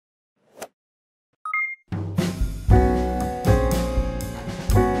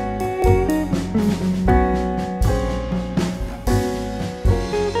This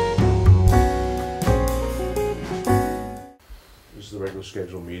is the regular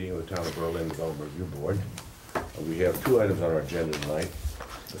scheduled meeting of the Town of Berlin Development Review Board. We have two items on our agenda tonight.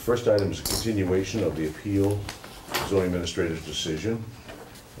 The first item is a continuation of the appeal zoning administrator's decision.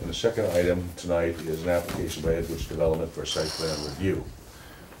 And the second item tonight is an application by Edwards Development for a site plan review.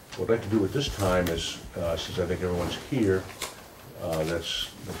 What I'd like to do at this time is, since I think everyone's here, that's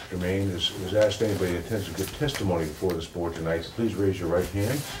germane, is ask anybody that intends to give testimony before this board tonight, so please raise your right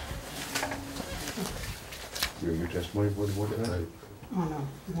hand. Your testimony before the board tonight? Oh,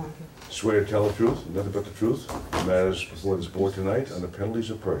 no. Swear to tell the truth, nothing but the truth, the matters before this board tonight, on the penalties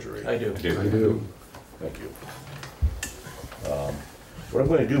of perjury. I do. I do. Thank you. What I'm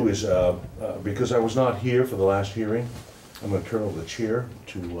going to do is, because I was not here for the last hearing, I'm going to turn over the chair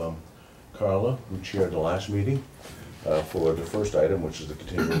to Carla, who chaired the last meeting, for the first item, which is the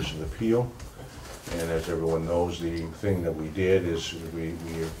continuation of the appeal. And as everyone knows, the thing that we did is we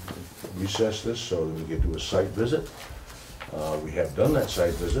recessed this so that we could do a site visit. We have done that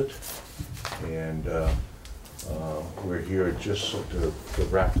site visit, and we're here just to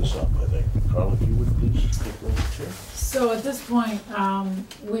wrap this up, I think. Carla, if you would please take over the chair. So at this point,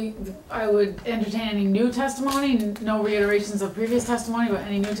 I would entertain any new testimony, no reiterations of previous testimony, but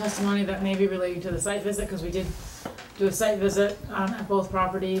any new testimony that may be relating to the site visit, because we did do a site visit at both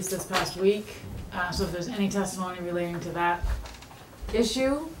properties this past week. So if there's any testimony relating to that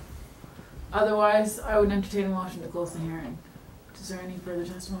issue, otherwise I would entertain a motion to close the hearing. Is there any further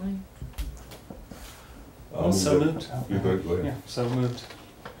testimony? So moved. You go ahead. Yeah, so moved.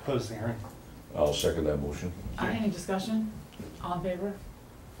 Close the hearing. I'll second that motion. Any discussion? All in favor?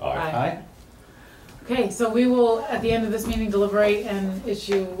 Aye. Okay, so we will, at the end of this meeting, deliberate and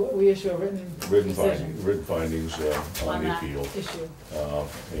issue a written decision Findings on the that appeal. issue.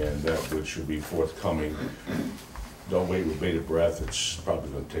 And that which should be forthcoming. Don't wait with bated breath, it's probably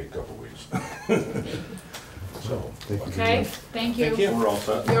going to take a couple weeks. So, thank you. Okay, thank you. Thank you. We're all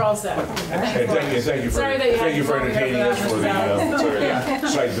set. You're all set. And thank you Sorry that you thank you for had to entertaining go us for the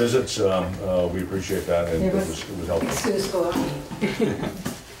site visits. We appreciate that, and it was helpful. Excuse go on.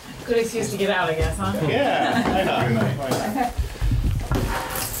 Good excuse to get out, I guess, huh? Yeah, I know.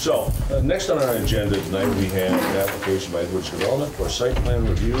 So, next on our agenda tonight, we have an application by Edwards Development for a site plan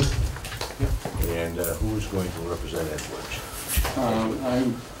review. And who is going to represent Edwards?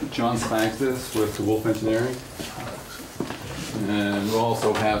 I'm John Spanksis with DeWolf Engineering. And we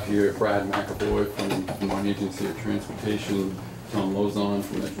also have here Brad McAvoy from Des Moines Agency of Transportation, Tom Lozon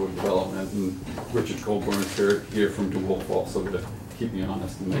from Edgewood Development, and Richard Colburn here from DeWolf also to keep me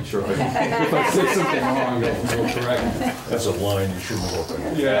honest and make sure if I say something wrong, I'll correct me. That's a line you shouldn't walk on.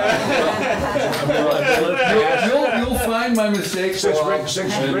 Yeah. You'll find my mistakes. Since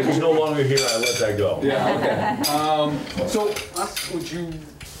Rick is no longer here, I let that go. Yeah, okay. So,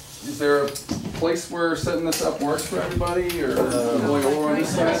 is there a place where setting this up works for everybody, or going over on this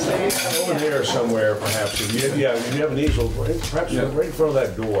side? Over there somewhere, perhaps. If you have an easel, perhaps right in front of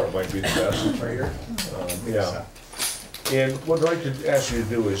that door might be the best. Right here? Yeah. And what I'd like to ask you to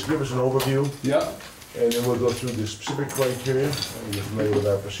do is give us an overview. Yeah. And then we'll go through the specific criteria. You're familiar with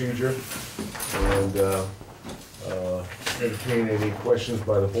our procedure. And entertain any questions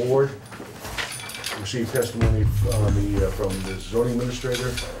by the board. Receive testimony from the zoning administrator,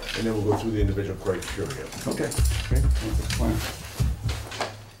 and then we'll go through the individual criteria. Okay. I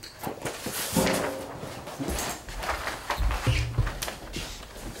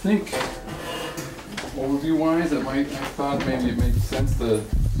think overview-wise, I thought maybe it made sense to.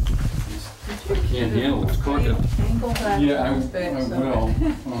 I can't handle it. It's crooked. Yeah, I will.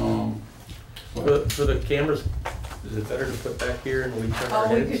 For the cameras, is it better to put back here and we turn our Oh,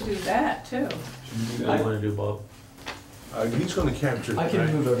 we heads? could do that too. I want to do both. He's going to capture. I can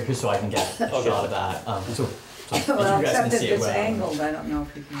move over here so I can get a shot of that. So if you Well, guys except can if see it it's well. angled, I don't know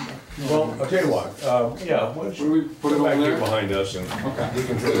if you can get. Well, I'll tell you what. Yeah, why don't Should we put it back over here there? behind us, and Okay. we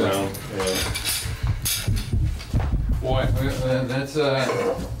can turn around. Boy, that's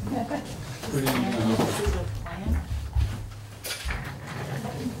pretty. This is a plan.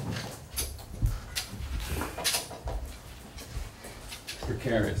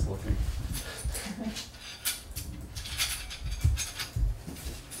 Precarious looking.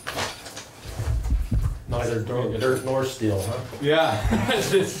 Neither dirt nor steel, huh? Yeah.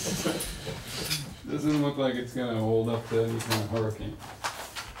 Doesn't look like it's gonna hold up to any kind of hurricane.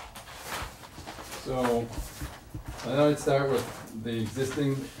 So, I thought I'd start with the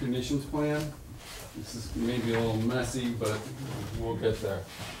existing conditions plan. This is maybe a little messy, but we'll get there.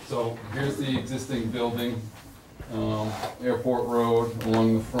 So, here's the existing building, Airport Road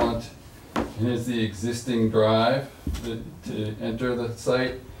along the front. Here's the existing drive to enter the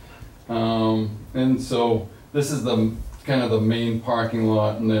site. And so this is the kind of the main parking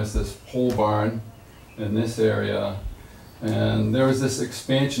lot, and there's this pole barn in this area. And there was this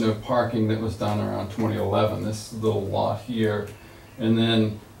expansion of parking that was done around 2011, this little lot here. And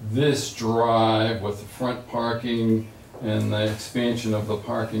then this drive with the front parking and the expansion of the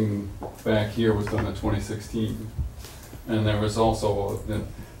parking back here was done in 2016. And there was also,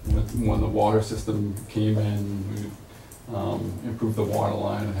 when the water system came in, we improved the water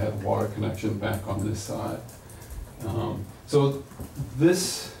line and had water connection back on this side. So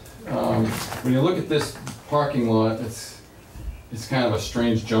this, when you look at this parking lot, it's kind of a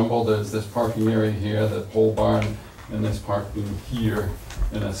strange jumble. There's this parking area here, the pole barn, and this parking here,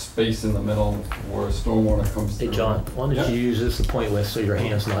 and a space in the middle where stormwater comes Hey, through. John, why don't you use this to point with so your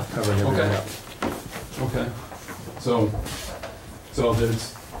hand's not covering everything up? Okay. So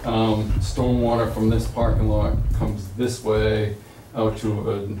there's stormwater from this parking lot comes this way out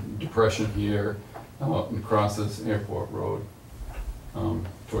to a depression here and crosses Airport Road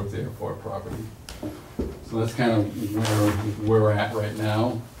towards the airport property. So that's kind of where we're at right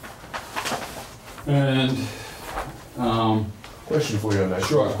now. And Question for you on that.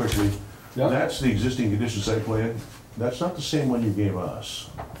 Sure. Quickly. Yeah. That's the existing condition site plan. That's not the same one you gave us.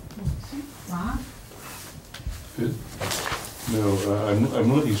 Wow. Good. No,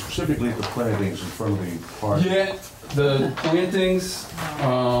 I'm looking specifically at the plantings in front of the park. Yeah, the plantings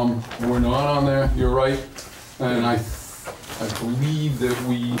were not on there, you're right. And I believe that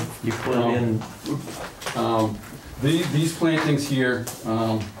we, You put in, these plantings here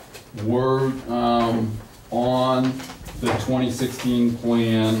were on the 2016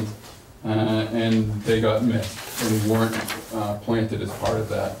 plan and they got missed and weren't planted as part of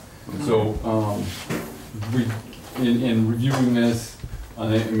that. So in reviewing this,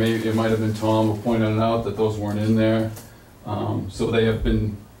 it might have been Tom who pointed out that those weren't in there. So they have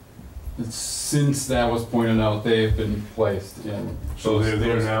been, since that was pointed out, they have been placed in. So they're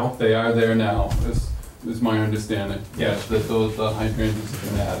there now? They are there now, is my understanding. Yes, that those, the hydrangeas have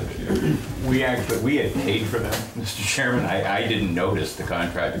been added here. We had paid for them, Mr. Chairman. I didn't notice the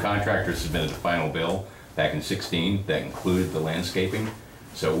contract. The contractor submitted the final bill back in 16 that included the landscaping.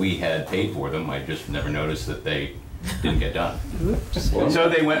 So we had paid for them. I just never noticed that they didn't get done. So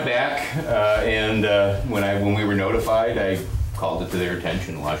they went back, and when we were notified, I called it to their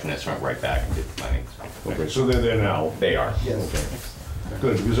attention. Washington went right back and did the plantings. Okay, so they're there now. They are. Yes.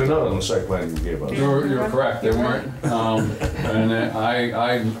 Good, because they're not on the site plan you gave us. You're correct, they weren't. And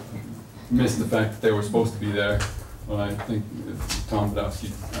I missed the fact that they were supposed to be there. But I think Tom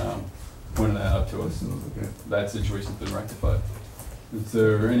Badowski pointed that out to us, and that situation's been rectified. Is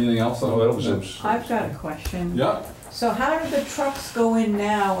there anything else? No, that was it. I've got a question. Yeah. So how do the trucks go in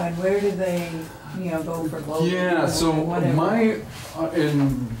now and where do they, go for loading? Yeah, so or whatever?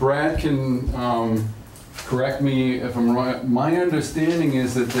 and Brad can correct me if I'm wrong. My understanding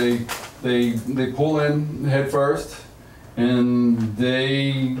is that they pull in head first, and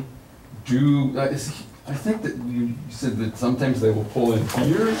they do. I think that you said that sometimes they will pull in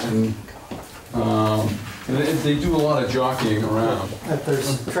here, and they do a lot of jockeying around. If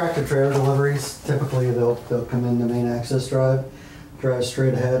there's tractor trailer deliveries, typically they'll come in the main access drive, drive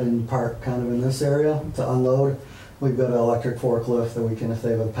straight ahead and park kind of in this area to unload. We've got an electric forklift that we can, if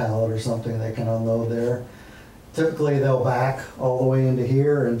they have a pallet or something, they can unload there. Typically they'll back all the way into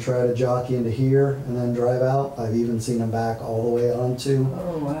here and try to jockey into here and then drive out. I've even seen them back all the way onto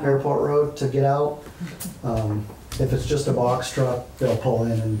Oh, wow. Airport Road to get out. If it's just a box truck, they'll pull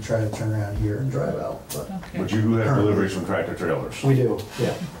in and try to turn around here and drive out. But But you do have deliveries from tractor trailers. we do,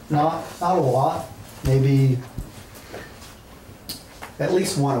 yeah. Not a lot, maybe at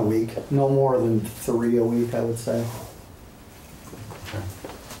least one a week. No more than 3 a week, I would say.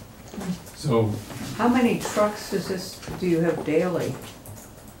 So How many trucks do you have daily?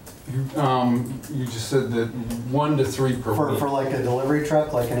 you just said that 1 to 3 per week. For like a delivery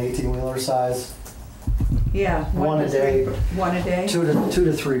truck, like an 18-wheeler size, Yeah. One a to day. three- One a day? 2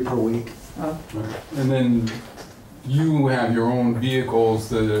 to 3 per week. Oh, Right. And then you have your own vehicles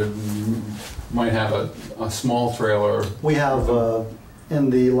that might have a small trailer. We have, in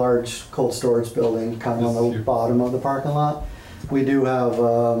the large cold storage building, kind of on the bottom of the parking lot, we do have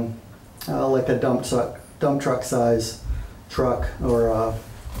like a dump truck size truck, or a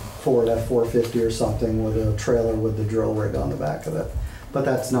Ford F-450 or something with a trailer with the drill rig on the back of it. But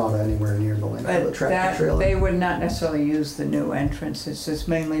that's not anywhere near the length of the but tractor trailer. they would not necessarily use the new entrance. It's just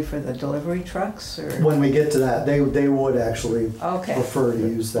mainly for the delivery trucks or? When we get to that, they would actually Okay, prefer to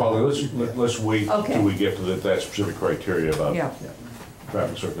use that. Well, let's wait Okay. till we get to that specific criteria about yeah.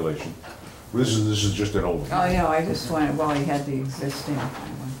 traffic circulation. This is just an overview. Oh, no, I just wanted, well, you had the existing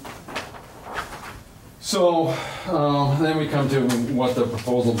one. So, then we come to what the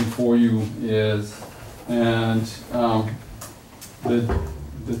proposal before you is, and,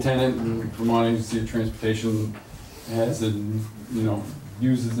 the tenant in Vermont Agency of Transportation has,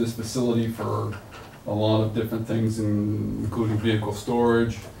 uses this facility for a lot of different things, including vehicle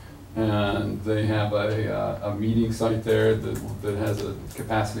storage, and they have a meeting site there that has a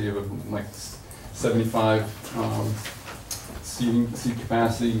capacity of like 75 seat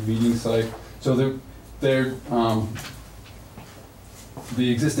capacity meeting site. So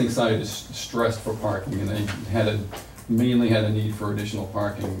the existing site is stressed for parking, and they mainly had a need for additional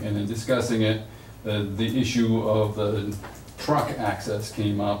parking. And in discussing it, the issue of the truck access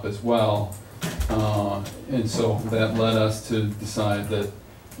came up as well. And so that led us to decide that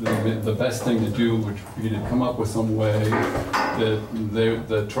the best thing to do would be to come up with some way that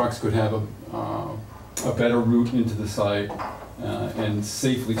the trucks could have a better route into the site and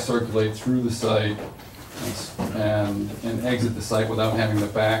safely circulate through the site and exit the site without having to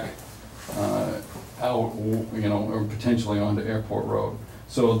back out, or potentially onto Airport Road.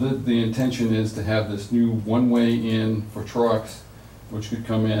 So the intention is to have this new one-way in for trucks, which could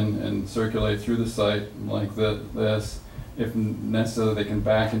come in and circulate through the site like this. If necessary, they can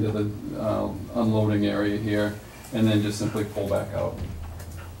back into the unloading area here, and then just simply pull back out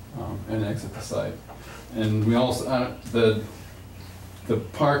and exit the site. And we also, the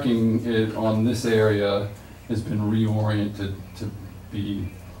parking on this area has been reoriented to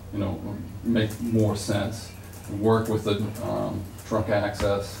be, make more sense, work with the truck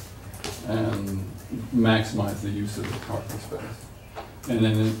access, and maximize the use of the parking space. And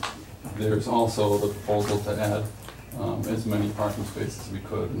then there's also the proposal to add as many parking spaces as we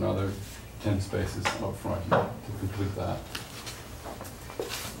could, another 10 spaces up front here to complete that.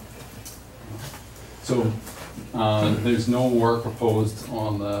 So there's no work proposed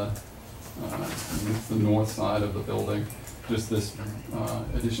on the north side of the building, just this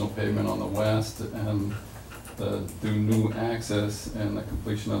additional pavement on the west and the new access and the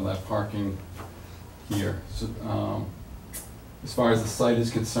completion of that parking here. So, as far as the site is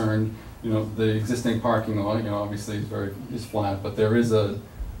concerned, the existing parking lot, obviously is flat, but there is an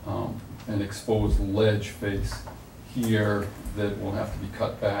exposed ledge face here that will have to be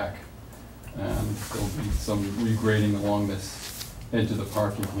cut back, and there'll be some regrading along this edge of the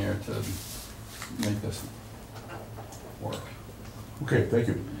parking here to make this work. Okay, thank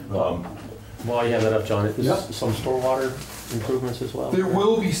you. While you have that up, John, is Yep. some stormwater improvements as well? There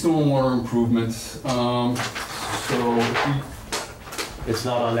will be stormwater improvements, so It's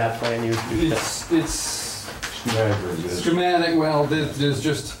not on that plan, it's schematic, well, there's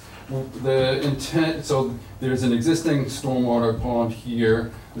just the intent, so there's an existing stormwater pond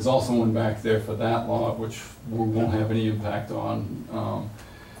here. There's also one back there for that lot, which we won't have any impact on.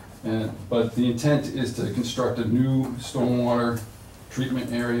 But the intent is to construct a new stormwater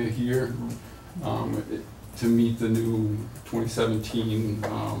treatment area here to meet the new 2017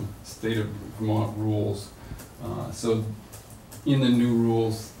 State of Vermont rules. So in the new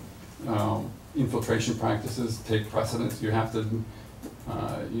rules, infiltration practices take precedence. You have to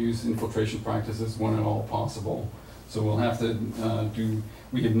use infiltration practices when at all possible. So we'll have to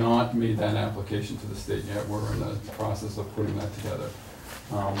we have not made that application to the state yet. We're in the process of putting that together.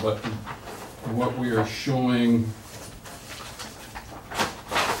 But what we are showing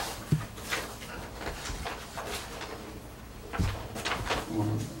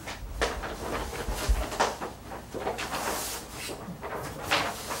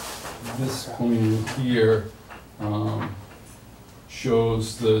this plan here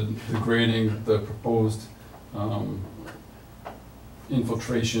shows the grading, the proposed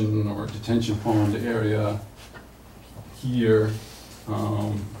infiltration or detention pond area here,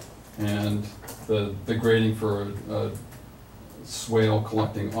 and the grading for a swale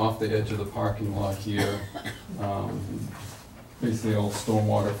collecting off the edge of the parking lot here. Basically all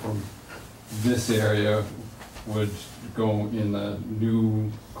stormwater from this area would go in the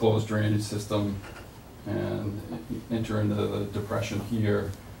new closed drainage system and enter into the depression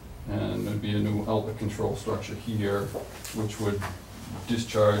here, and there'd be a new outlet control structure here, which would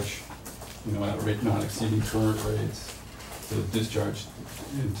discharge, at a rate not exceeding current rates, to discharge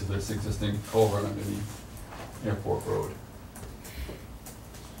into this existing culvert underneath Airport Road.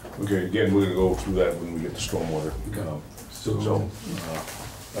 Okay, again, we're gonna go through that when we get to stormwater. Okay. So,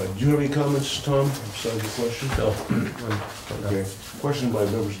 do you have any comments, Tom, besides the question? No. Okay. Question by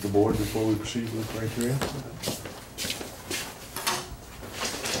members of the board before we proceed with the criteria?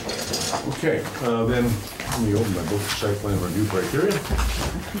 Okay, then, let me open my book, site plan review criteria.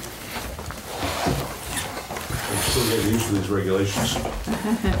 still getting used to these regulations.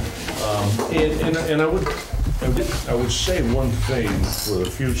 And I would say one thing for the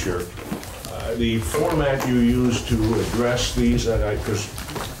future. The format you use to address these, because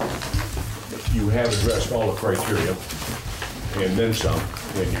you have addressed all the criteria and then some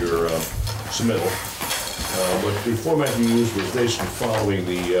in your submittal. But the format you used was basically following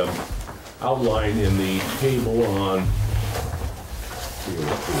the outline in the table on, I forget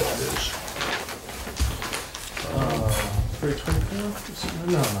what that is. 324?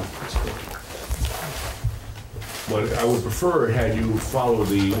 No, that's good. But I would prefer had you follow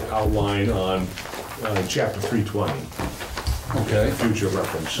the outline on chapter 320, Okay, future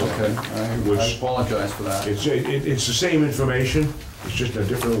reference. okay, I Which- apologize for that. It's the same information, it's just in a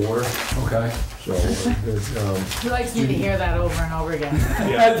different order, Okay. so, He likes me to hear that over and over again.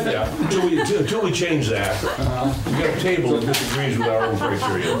 yeah, until we change that. We got a table that disagrees with our own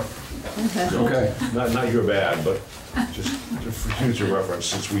criteria. Okay. Not your bad, but just for future reference,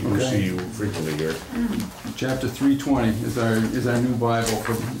 since we do Okay. see you frequently here, Chapter 320 is our new Bible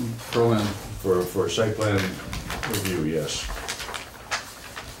for Berlin. for site plan review, yes.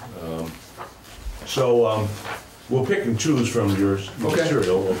 So, we'll pick and choose from your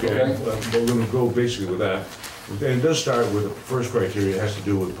material, okay? Okay. We're gonna go basically with that. And it does start with the first criteria, it has to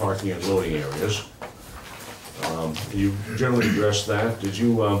do with parking and loading areas. You generally addressed that. Did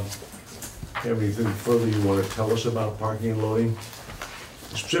you have anything further you want to tell us about parking and loading?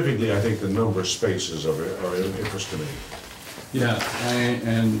 Specifically, I think the number of spaces are of interest to me. Yeah,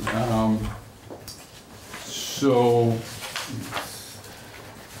 so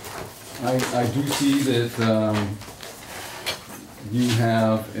I do see that you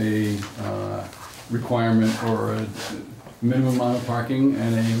have a requirement or a minimum amount of parking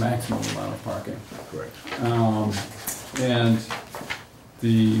and a maximum amount of parking. Correct. And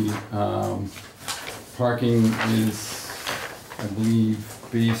the parking is, I believe,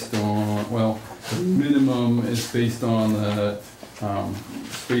 based on, well, the minimum is based on the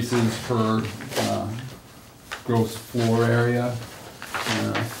spaces per gross floor area.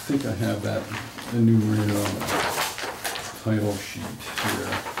 And I think I have that enumerated on the title sheet here.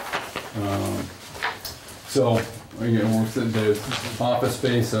 So, again, there's office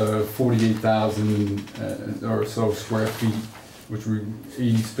space of 48,000 or so square feet, which were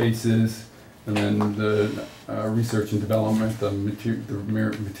 80 spaces, and then the research and development, the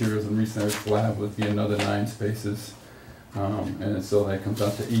materials and research lab would be another 9 spaces, and so that comes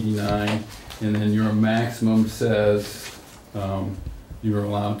out to 89. And then your maximum says you're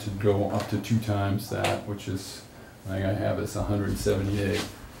allowed to go up to 2 times that, which is, I think I have is 178,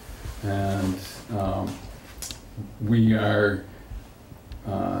 and we are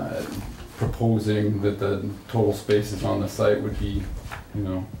proposing that the total spaces on the site would be,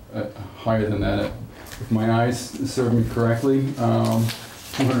 higher than that. If my eyes serve me correctly,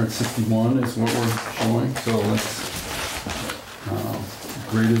 261 is what we're showing, so that's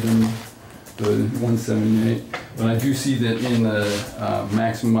greater than the 178. But I do see that in the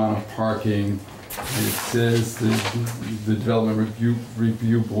maximum amount of parking, it says that the Development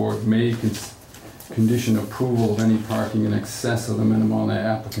Review Board may condition approval of any parking in excess of the minimum the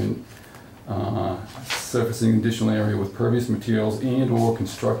applicant surfacing additional area with pervious materials and/or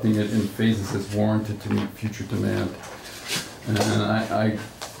constructing it in phases as warranted to meet future demand. And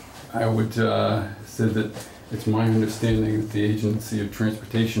I would say that it's my understanding that the Agency of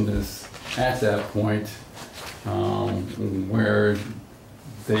Transportation is at that point where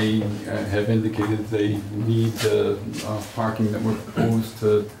they have indicated they need the parking that we're proposed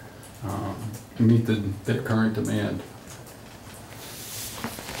to meet their current demand.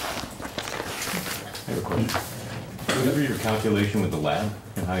 I have a question. Whatever your calculation with the lab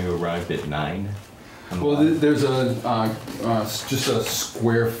and how you arrived at 9? on the Well, lab? there's just a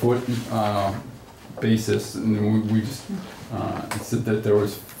square foot basis, and we just said that there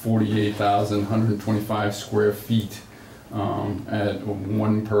was 48,125 square feet at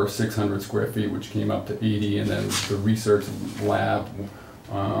 1 per 600 square feet, which came up to 80, and then the research lab,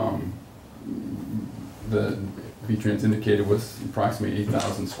 the V-Trans indicated was approximately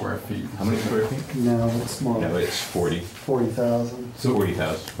 8,000 square feet. How many square feet? No, it's more No, like it's 40. 40,000. So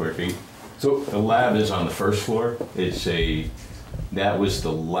 40,000 square feet. So, The lab is on the first floor. That was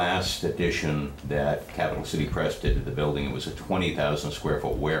the last addition that Capital City Press did to the building. It was a 20,000 square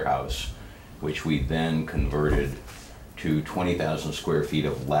foot warehouse, which we then converted to 20,000 square feet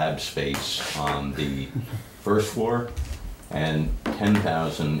of lab space on the first floor, and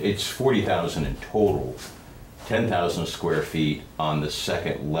 10,000, it's 40,000 in total. 10,000 square feet on the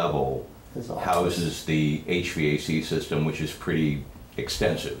second level Is all. houses the HVAC system, which is pretty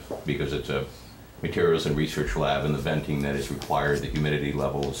extensive because it's a materials and research lab and the venting that is required, the humidity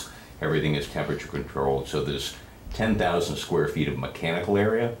levels, everything is temperature controlled. So there's 10,000 square feet of mechanical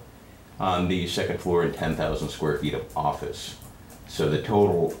area on the second floor and 10,000 square feet of office. So the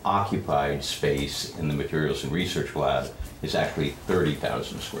total occupied space in the materials and research lab is actually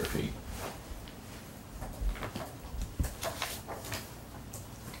 30,000 square feet.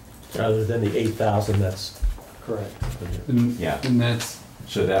 Rather than the 8,000 that's. Correct. And, Yeah. and that's,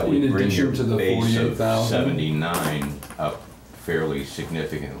 So that would In bring addition your to the base of 48,000? 79 up fairly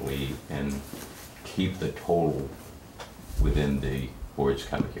significantly and keep the total within the board's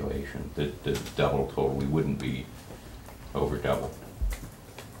calculation. The double total, we wouldn't be over double.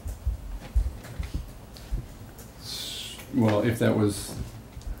 well, if that was,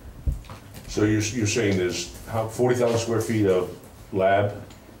 So you're saying there's how, 40,000 square feet of lab?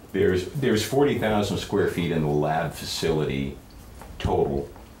 There's 40,000 square feet in the lab facility total,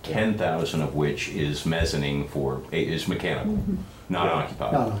 10,000 of which is mezzanine is mechanical, not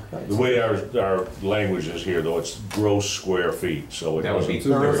occupied. No, no, The way our language is here, though, it's gross square feet, so it That would be doesn't,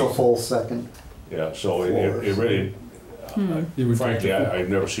 there is a 30. full second. yeah, so it really, it would frankly, be, I've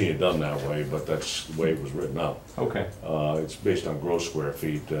never seen it done that way, but that's the way it was written up. Okay. It's based on gross square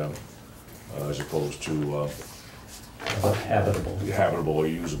feet, as opposed to Habitable. habitable or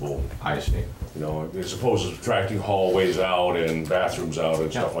usable. I see. You know, as opposed to subtracting hallways out and bathrooms out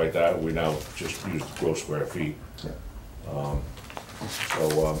and stuff like that, we now just use the gross square feet.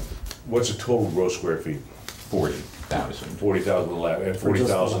 What's the total gross square feet? 40,000. 40,000 for the lab, and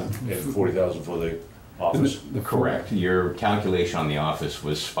 40,000, and 40,000 for the office? the Correct. Your calculation on the office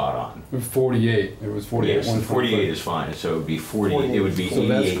was spot on. 48, it was 48. Yes, 48 is fine, so it would be 40, it would be So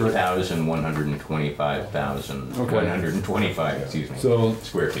that's correct. 125,125, excuse me, So,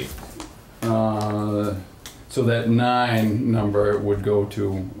 square feet. so that 9 number would go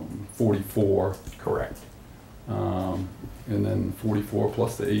to 44, Correct. and then 44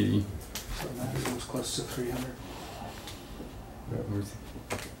 plus the 80. So that was close to 300.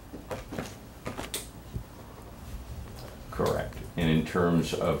 Correct. And in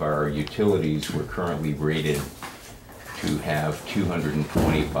terms of our utilities, we're currently rated to have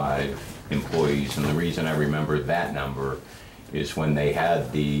 225 employees. And the reason I remember that number is when they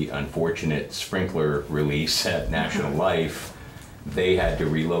had the unfortunate sprinkler release at National Life, they had to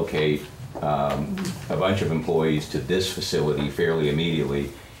relocate a bunch of employees to this facility fairly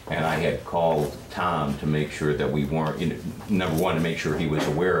immediately. And I had called Tom to make sure that we weren't, number one, to make sure he was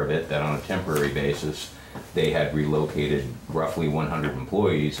aware of it, that on a temporary basis, they had relocated roughly 100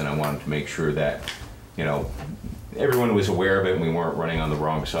 employees, and I wanted to make sure that, you know, everyone was aware of it and we weren't running on the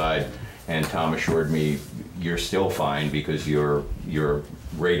wrong side. And Tom assured me, you're still fine because you're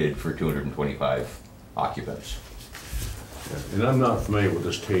rated for 225 occupants. And I'm not familiar with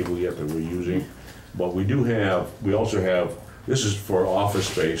this table yet that we're using, but we also have, this is for office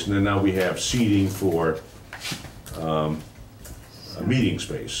space, and then now we have seating for a meeting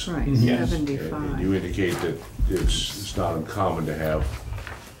space. Right, Yes. And 75. you indicate that it's not uncommon to have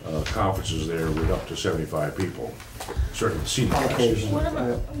conferences there with up to 75 people, certain seating classes. Occasionally. What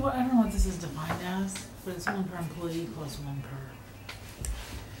about, I don't know what this is defined as, but it's 1 per employee plus 1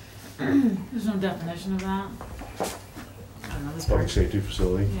 per. There's no definition of that. I don't know, this Public part, safety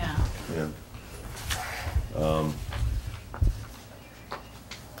facility? yeah. Yeah.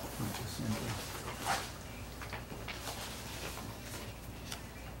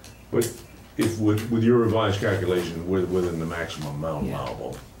 But if, with your revised calculation, within the maximum amount Yeah.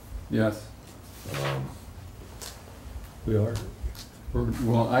 allowable, Yes. We are.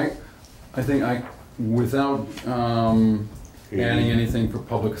 Well, I think without adding anything for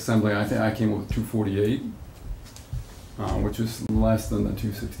public assembly, I think I came up with 248, which is less than the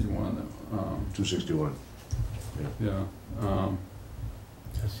 261. 261. Yeah.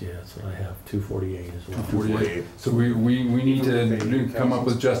 That's what I have, 248 as well. 248. So we need to come up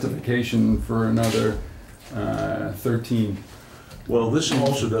with justification for another 13. Well, this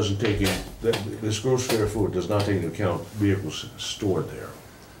also doesn't take in, this gross square foot does not take into account vehicles stored there.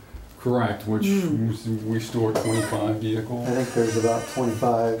 Correct, which we store 25 vehicles. I think there's about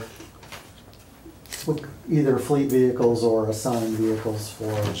 25, either fleet vehicles or assigned vehicles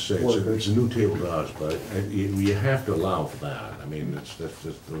for It's a workers. new table to us, but you have to allow for that. I mean, that's just,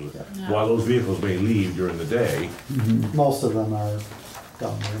 those are, Yeah. while those vehicles may leave during the day, Most of them are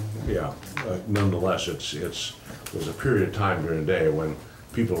done. yeah, nonetheless, there's a period of time during the day when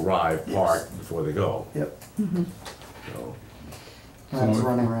people arrive, park before they go. Yep, So, that's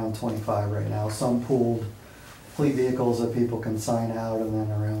running around 25 right now. Some pooled fleet vehicles that people can sign out, and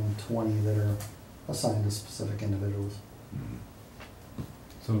then around 20 that are assigned to specific individuals.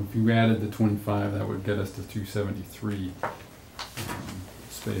 So if you added the 25, that would get us to 273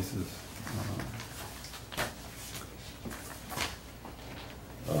 spaces.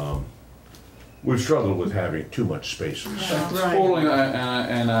 We've struggled with having too much spaces. Totally,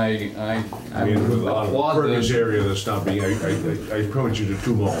 and I I mean, with a lot of applaud impervious the. area that's not being, I promise you to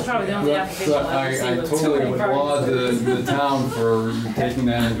two malls. Probably the only application But I'll ever see I with totally 25. applaud the town for taking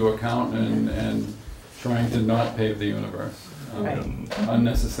that into account and trying to not pave the universe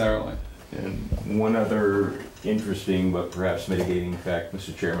unnecessarily. And one other interesting but perhaps mitigating fact,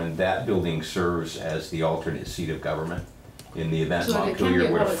 Mr. Chairman, that building serves as the alternate seat of government in the event So it can be Montpelier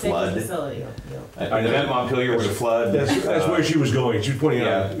a were to public safety flood. facility. In the event Montpelier were to flood. That's where she was going, she was pointing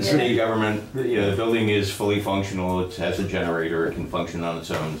out. Yeah, state government, you know, the building is fully functional, it has a generator, it can function on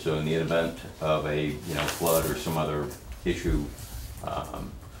its own, so in the event of a, you know, flood or some other issue,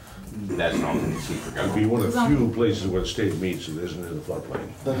 that's an alternate seat for It'd be government. one of the few places where the state meets that isn't in the floodplain.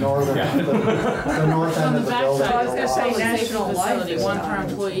 The northern, the north On end the of the back building. side, I was gonna say Public safety National Life facility, is one per down.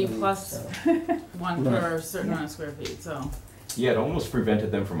 employee plus one per certain amount of square feet, so. Yeah, it almost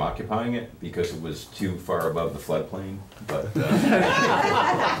prevented them from occupying it because it was too far above the floodplain, but,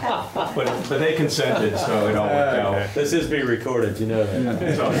 but they consented, so it all worked out. This is being recorded, you know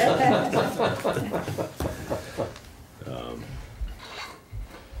that.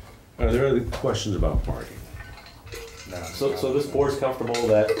 Are there other questions about parking? So this board's comfortable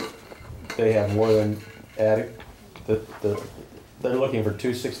that they have more than adequate, they're looking for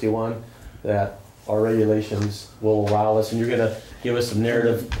 261, that our regulations will allow us, and you're gonna give us some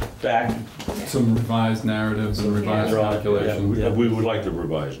narrative back. Some revised narratives and revised Yeah. calculations. Yeah. We would like the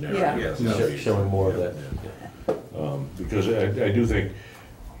revised narrative, Yeah. yes. Showing more of that. Because I do think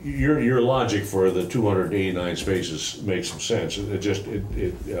your logic for the 289 spaces makes some sense. It just,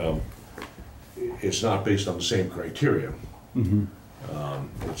 it's not based on the same criteria. Mhm.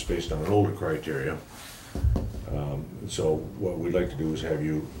 It's based on an older criteria. So what we'd like to do is have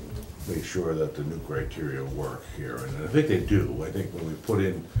you make sure that the new criteria work here. And I think they do. I think when we put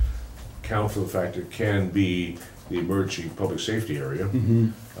in, count for the fact it can be the emergency public safety area,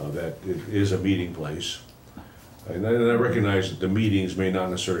 that it is a meeting place. And I recognize that the meetings may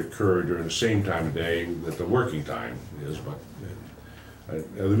not necessarily occur during the same time of day that the working time is, but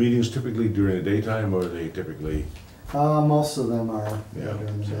are the meetings typically during the daytime, or are they typically? Most of them are Yeah.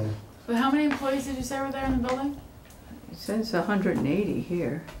 during the day. But how many employees did you say were there in the building? It says 180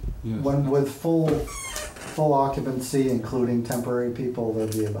 here. Yes. When with full occupancy, including temporary people, there'll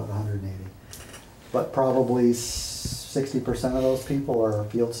be about 180. But probably 60% of those people are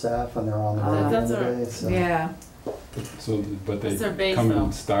field staff, and they're on the road That's during the our- day. So Yeah, So, but they It's their base, come though.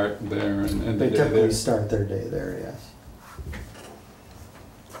 and start there and they they typically start their day there. Yes.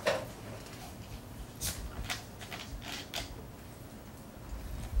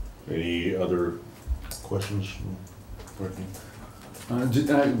 Any other questions from parking?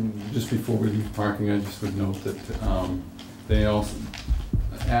 Just before we leave parking, I just would note that they also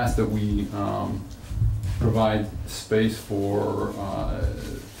asked that we provide space for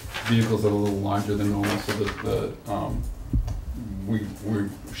vehicles that are a little larger than normal, so that we're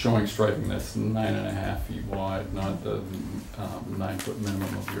showing striping that's 9.5 feet wide, not the 9-foot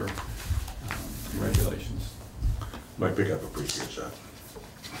minimum of your regulations. My pickup appreciates that.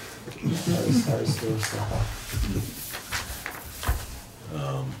 Ours do, so.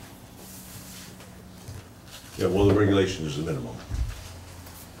 Yeah, well, the regulation is the minimum.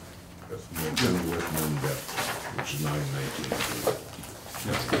 That's the minimum depth, which is 919.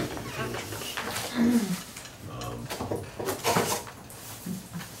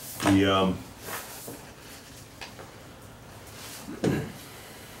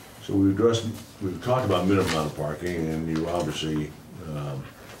 So we've talked about minimum amount of parking, and you obviously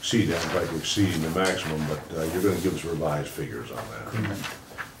exceed that, in fact, exceeding the maximum, but you're gonna give us revised figures on that.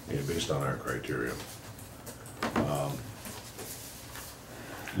 Yeah, based on our criteria.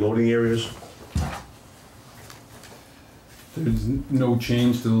 Loading areas, There's no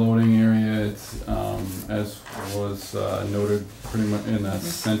change to the loading area. It's, as was noted, pretty much in the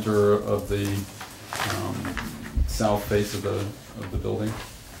center of the south face of the building.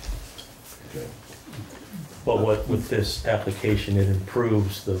 okay. But what, with this application, it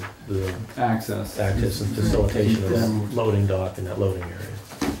improves the Access. access and facilitation of that loading dock and that loading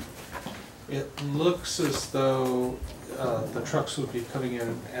area. It looks as though the trucks would be coming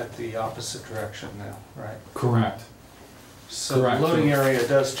in at the opposite direction now, right? Correct. So the Correct. loading area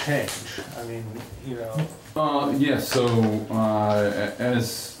does change. I mean, you know, Yes, so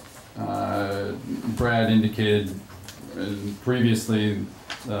as Brad indicated previously,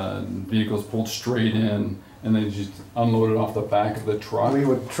 vehicles pulled straight in and then just unload it off the back of the truck? We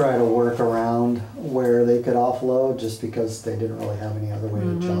would try to work around where they could offload, just because they didn't really have any other way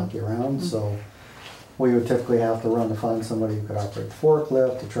to jockey around, so we would typically have to run to find somebody who could operate the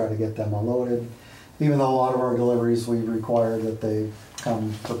forklift to try to get them unloaded. Even though a lot of our deliveries, we require that they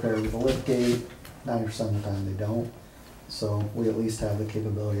come prepared with a lift gate, 90% of the time they don't. So we at least have the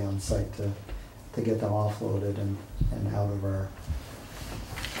capability on site to get them offloaded and out of our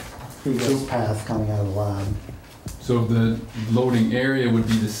biggest path coming out of the lab. So the loading area would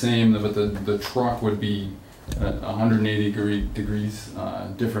be the same, but the truck would be 180 degrees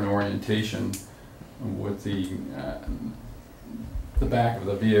different orientation, with the back of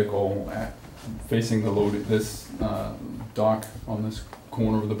the vehicle facing the this dock on this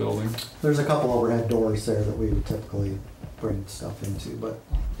corner of the building. There's a couple overhead doors there that we would typically bring stuff into, but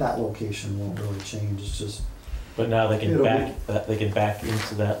that location won't really change. It's just But now they can It'll they can back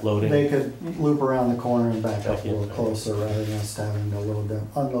into that loading. they could loop around the corner and back up Back a little in. closer rather than us having to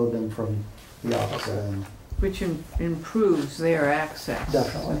unload them from the opposite end. Which improves their access.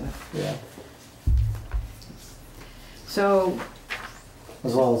 Definitely, yeah. So,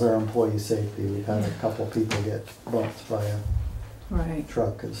 As well as our employee safety, we've had a couple of people get bumped by a right,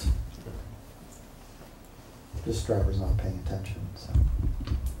 truck because this driver's not paying attention, so.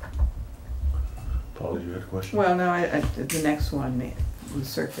 Paul, you had a question? well, no, the next one, the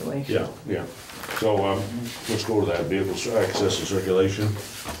circulation. Yeah, yeah. So, let's go to that, vehicle access and circulation.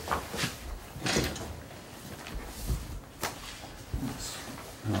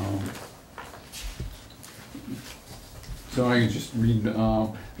 So I could just read,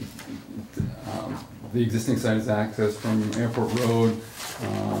 the existing site is access from Airport Road,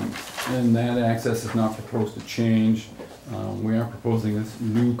 and that access is not proposed to change. We are proposing this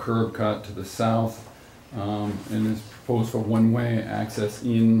new curb cut to the south, and it's proposed for one-way access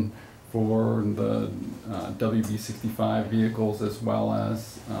in for the WB65 vehicles, as well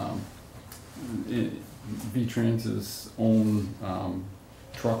as V-Trans's own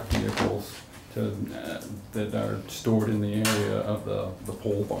truck vehicles that are stored in the area of the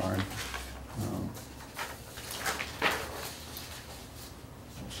pole barn.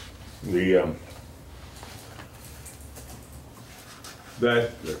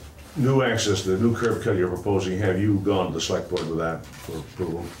 That new access, the new curb cut you're proposing, have you gone to the select board with that for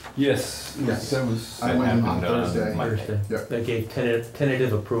approval? Yes, that was. I went on Thursday. Thursday. Yep. They gave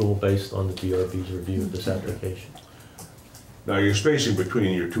tentative approval based on the DRB's review of this application. Now, your spacing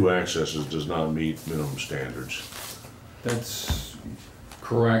between your two accesses does not meet minimum standards. That's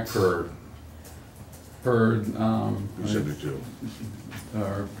correct. Per B-72.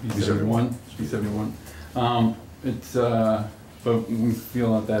 Or B-71, B-71. It's, but we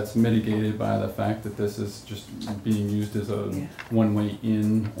feel that that's mitigated by the fact that this is just being used as a Yeah. one-way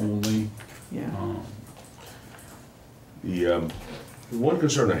in only. Yeah, The one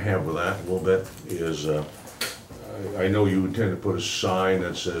concern I have with that a little bit is, I know you intend to put a sign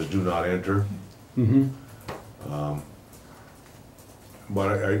that says "Do not enter," Mm-hmm.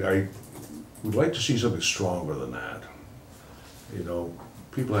 but I would like to see something stronger than that. You know,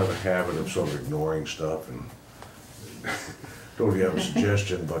 people have a habit of sort of ignoring stuff, and don't really have a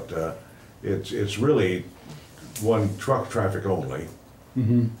suggestion, but it's really one truck traffic only,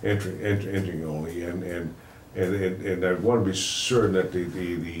 Mm-hmm. entering only, and I want to be certain that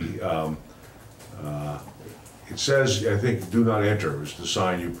it says, I think, "Do not enter" is the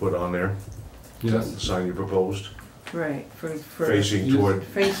sign you put on there, the Yes, sign you proposed, right, for. facing toward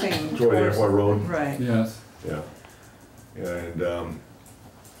Facing. toward Airport Road. Right, yes. Yeah.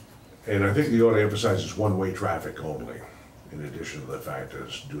 And I think you ought to emphasize it's one-way traffic only, in addition to the fact that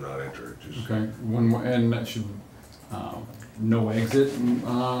it's "Do not enter." Just- Okay, one more, and that should, no exit,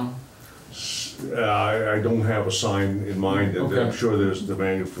 I don't have a sign in mind, and I'm Okay. sure there's the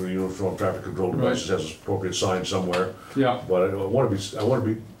manual for uniform traffic control devices has an appropriate sign somewhere, yeah, but I want to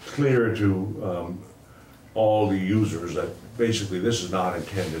be clear to all the users that basically this is not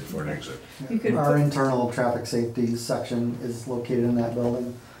intended for an exit. You could Our put- internal traffic safety section is located in that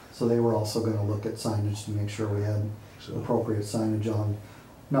building, so they were also gonna look at signage to make sure we had So, appropriate signage on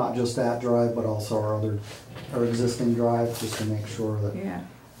not just that drive, but also our existing drive, just to make sure that yeah,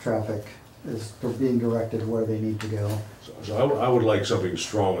 traffic is being directed where they need to go. so I would like something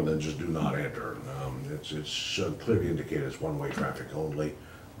stronger than just "Do not enter." It should clearly indicate it's one-way traffic only,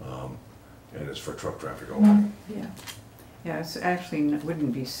 and it's for truck traffic only. yeah. Yeah, it's actually,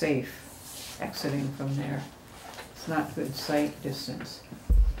 wouldn't be safe exiting from there. It's not good sight distance,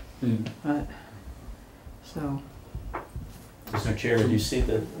 Mm. but, so, Mr. Chair, do you see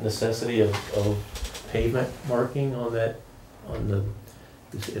the necessity of pavement marking on that,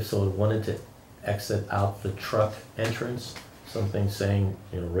 if someone wanted to exit out the truck entrance, something saying,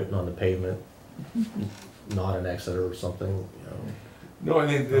 written on the pavement, not an exit or something, No, I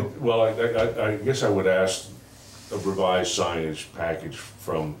think that, well, I guess I would ask a revised signage package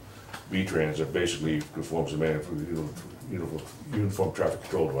from V-Trans that basically conforms to uniform traffic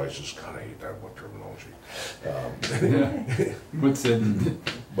control devices. God, I hate that one terminology. What's it?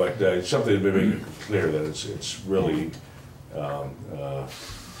 But something to make it clear that it's really,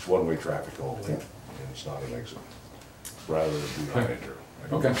 it's one-way traffic only, and it's not an exit, rather than do not enter.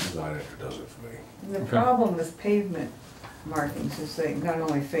 Okay. Do not enter does it for me. The problem with pavement markings is they not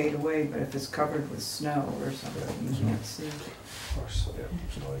only fade away, but if it's covered with snow or something, you can't see. Of course. Yeah,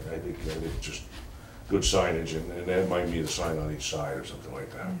 so I think just good signage, and that might be the sign on each side or something like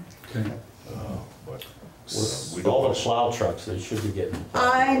that. Okay. But with we don't all want the to, plow trucks, they should be getting.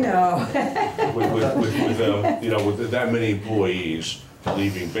 I know. with that many employees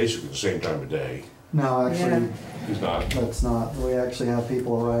leaving basically the same time of day, No, actually, it's not, that's not. We actually have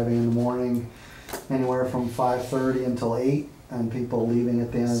people arriving in the morning anywhere from 5:30 until 8, and people leaving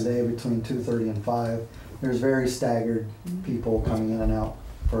at the end of the day between 2:30 and 5. There's very staggered people coming in and out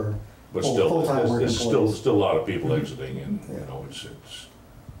for but still, full-time work there's employees. still a lot of people exiting, and, it's a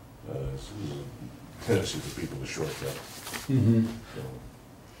tendency for people to shortcut. Mm-hmm. So,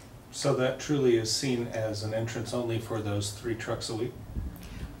 So that truly is seen as an entrance only for those 3 trucks a week?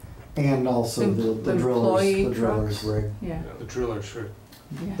 And also The the employee drillers trucks? rig. Yeah, The driller, sure.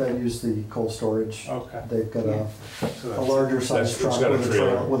 yeah. That use the cold storage. Okay. They've got Yeah. So a that's- larger size It's truck got a with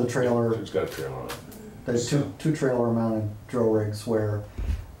trailer. with a trailer. It's got a trailer on it. They have two trailer mounted drill rigs where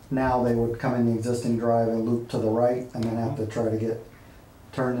now they would come in the existing drive and loop to the right and then have to try to get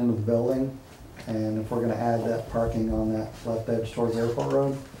turned into the building. And if we're gonna add that parking on that left edge towards Airport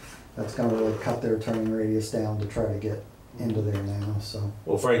Road, that's gonna really cut their turning radius down to try to get into there now, so.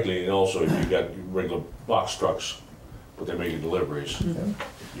 Well, frankly, and also if you got regular box trucks, but they're making deliveries,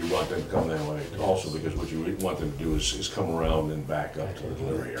 you want them to come that way also, because what you want them to do is come around and back up to the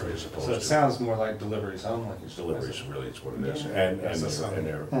delivery area as opposed So to. it sounds more like deliveries only. It's deliveries, really, it's what it is, Yeah. and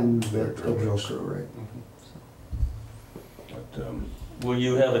And their the drill rigs. crew, right? But, Will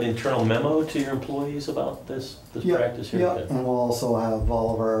you have an internal memo to your employees about this Yeah, practice here? Yeah, and we'll also have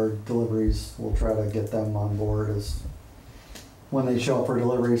all of our deliveries, we'll try to get them on board as, when they show up for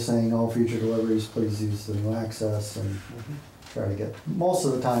deliveries, saying, all future deliveries, please use the new access, and try to get, most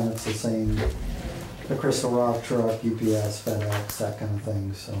of the time it's the same, the Crystal Rock truck, UPS, FedEx, that kind of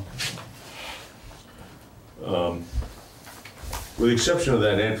thing, so. with the exception of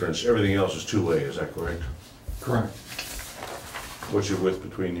that entrance, everything else is two-way, is that correct? Correct. What's your width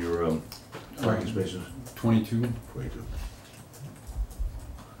between your parking spaces? 22. 22.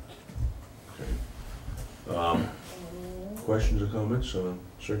 Okay. Questions or comments on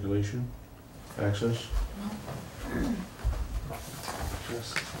circulation, access?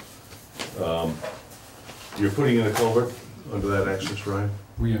 Yes. You're putting in a culvert under that access, Ryan?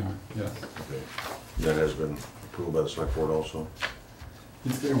 We are, yes. Okay. That has been approved by the select board also?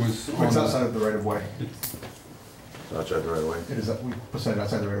 It was. It's on the- outside of the right of way. it's- Outside the right of way? It is, we put it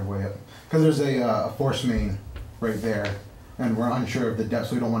outside the right of way. Because there's a force main right there, and we're unsure of the depth,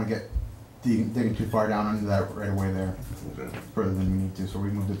 so we don't want to get digging too far down under that right of way there, Okay. further than we need to, so we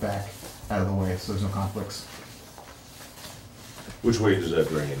moved it back out of the way, so there's no conflicts. Which way does that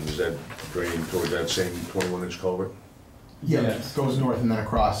drain? Does that drain toward that same 21-inch culvert? Yeah, Yes. it goes north and then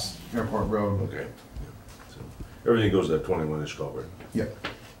across Airport Road. Okay. So everything goes to that 21-inch culvert? Yep.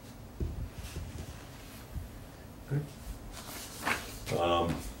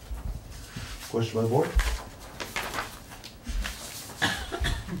 Question by the board?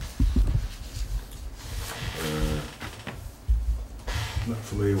 Not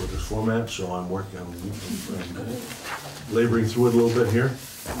familiar with this format, so I'm laboring through it a little bit here.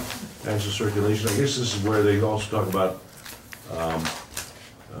 Access circulation, I guess this is where they also talk about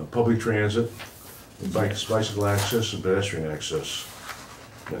public transit, bicycle access, and pedestrian access.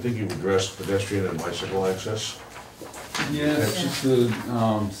 I think you've addressed pedestrian and bicycle access. Yeah, it's just the,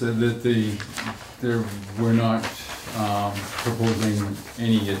 so that we're not proposing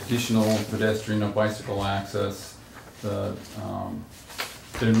any additional pedestrian or bicycle access. We're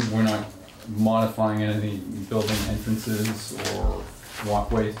not modifying any building entrances or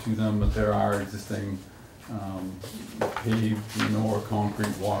walkways to them, but there are existing paved or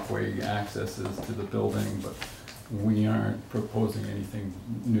concrete walkway accesses to the building, but we aren't proposing anything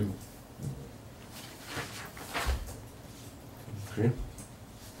new. Okay.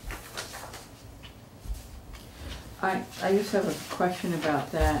 I just have a question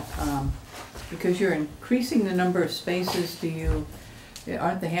about that, because you're increasing the number of spaces,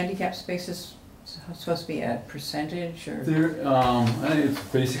 aren't the handicap spaces supposed to be a percentage or? There, I think it's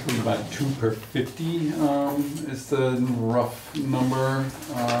basically about 2 per 50, is the rough number.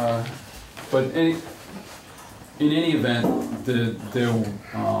 But in any event, there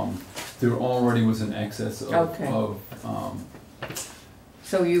already was an excess Okay. of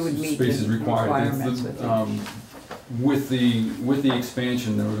So you would meet the spaces required. requirements with it? With the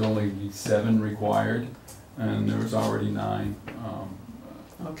expansion, there would only be 7 required, and there was already 9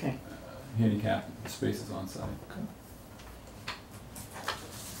 Okay. handicap spaces on site.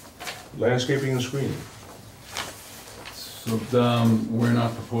 Landscaping and screening. So we're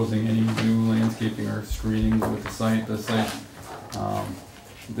not proposing any new landscaping or screening with the site. The site,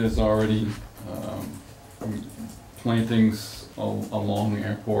 there's already plantings along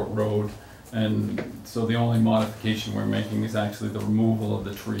Airport Road, and so the only modification we're making is actually the removal of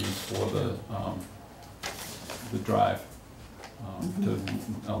the trees for the drive, to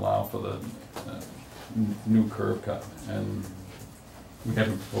allow for the new curb cut, and we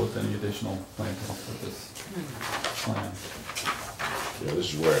haven't proposed any additional plantings with this plan. Yeah, this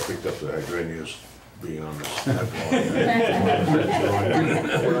is where I picked up the hydrangeas being on this. That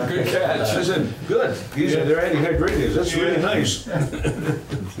Good catch. I said, good, they're adding hydrangeas, that's really nice.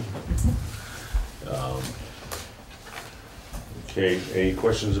 Okay, any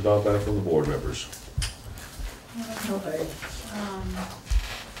questions about that from the board members? Okay.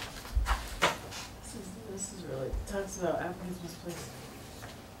 This is really, talks about applicants must place.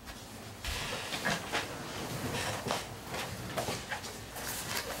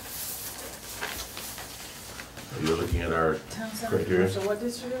 You're looking at our Town center criteria, commercial, what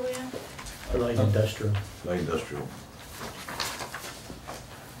district are we in? Light industrial. light industrial.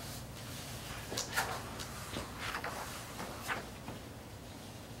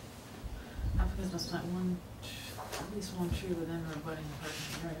 Applicants must plant at least one tree within or abutting the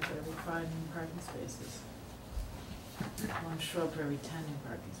parking area for every 5 new parking spaces. 1 shrub for every 10 new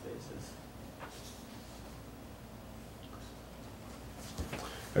parking spaces.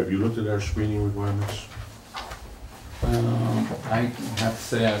 Have you looked at our screening requirements? I have to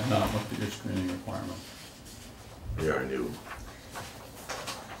say I've not looked at your screening requirement. They are new.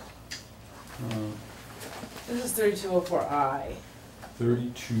 This is 3204I.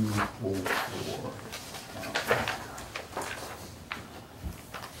 3204.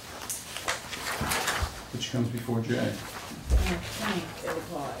 Which comes before J. I think it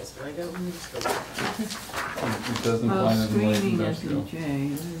applies, but I don't, let me just go back. It doesn't apply Well, to the light screening industrial.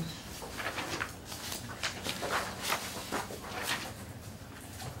 SEJ,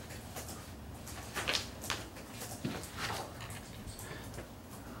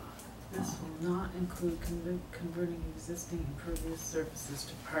 This will not include converting existing impervious surfaces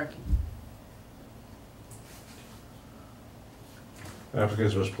to parking.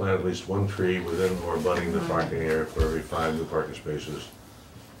 Applicants must plant at least one tree within or abutting the parking area for every 5 new parking spaces.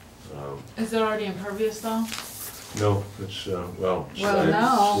 Is it already impervious though? No, it's, well, Well,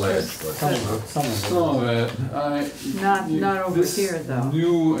 no, sledge, but. Some of Some of it, not over this here, though.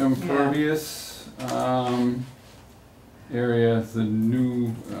 New impervious, area, the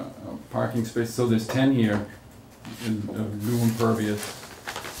new, parking space, so there's 10 here, new impervious,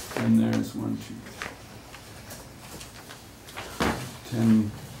 and there's 1, 2,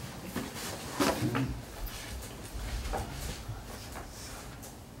 10.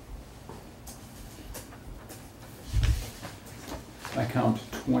 I count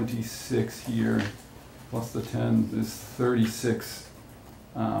 26 here, plus the 10, there's 36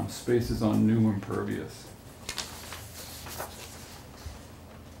 spaces on new impervious.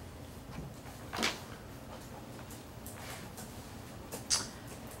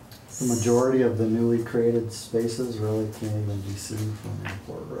 The majority of the newly created spaces really can't even be seen from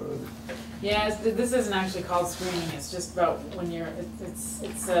Airport Road. Yeah, this isn't actually called screening, it's just about when you're, it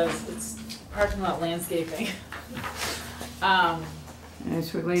says, it's parking lot landscaping. and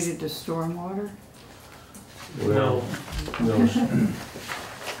it's related to stormwater? Well, no.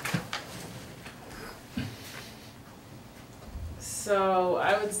 So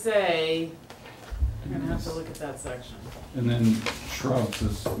I would say, you're gonna have to look at that section. And then shrubs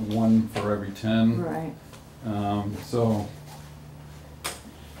is 1 for every 10. Right. So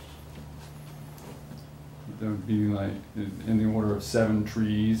there would be like in the order of 7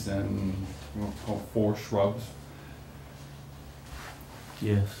 trees and we'll call 4 shrubs.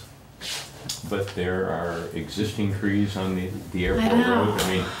 Yes. But there are existing trees on the airport I know. road.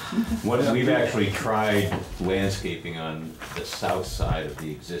 I mean, we've actually tried landscaping on the south side of the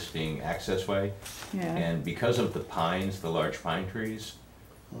existing accessway. Yeah, And because of the pines, the large pine trees,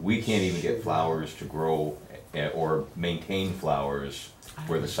 we can't even get flowers to grow or maintain flowers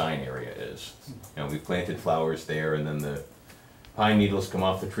where the sign area is. You know, we planted flowers there, and then the pine needles come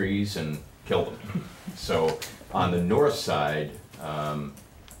off the trees and kill them. So on the north side,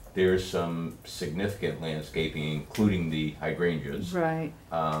 there's some significant landscaping, including the hydrangeas. Right.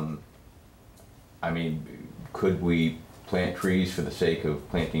 I mean, could we plant trees for the sake of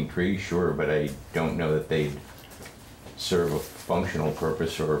planting trees? Sure, but I don't know that they'd serve a functional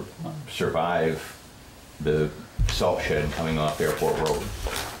purpose or survive the salt shed coming off Airport Road.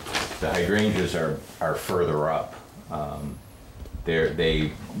 The hydrangeas are further up. They're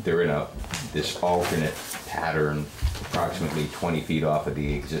in this alternate pattern, approximately 20 feet off of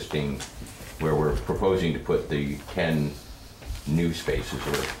the existing, where we're proposing to put the 10 new spaces,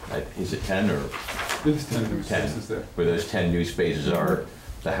 or is it 10 or? There's 10 new spaces there. Where those 10 new spaces are.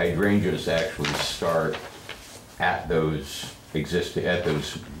 The hydrangeas actually start at those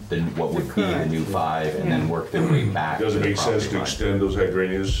what would be the new 5, and then work their way back. Does it to the make sense property to line. extend those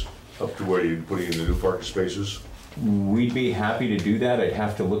hydrangeas up to where you're putting in the new parking spaces? We'd be happy to do that. I'd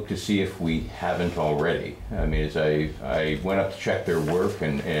have to look to see if we haven't already. I mean, as I went up to check their work,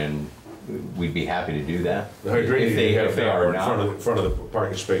 and we'd be happy to do that. The hydrangeas you have if they now are are not. in front of the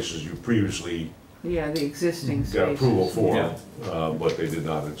parking spaces you previously Yeah, the existing spaces. got approval for, Yeah. but they did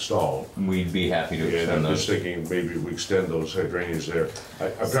not install. We'd be happy to And extend I'm just those. thinking, maybe we extend those hydrangeas there.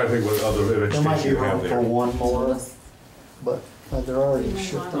 I'm trying to think what other There might vegetation be you have room for there. one more, but they're already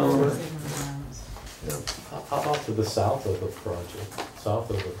shifted over. How about to the south of the project, south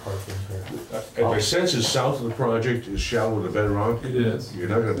of the parking area? And my sense is south of the project is shallow to bedrock. It is. You're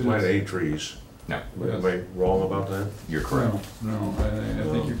not gonna It plant is. any trees. No, Am I wrong about that? you're correct. No, I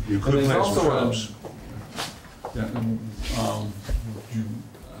think you. You could and there's plant some also, shrubs. Yeah, would you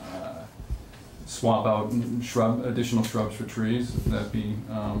swap out additional shrubs for trees? Would that be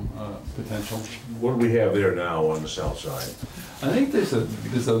potential? What do we have there now on the south side? I think there's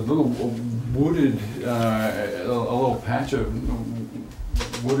a little wooded, a little patch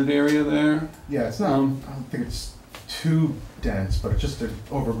of wooded area there. Yeah, it's not, I don't think it's too dense, but it's just an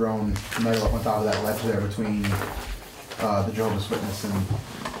overgrown meadow up on top of that ledge there between the Jehovah's Witness and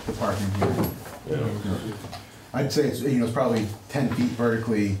the parking here. I'd say it's, it's probably 10 feet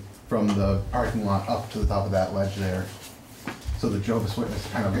vertically from the parking lot up to the top of that ledge there. So the Jehovah's Witness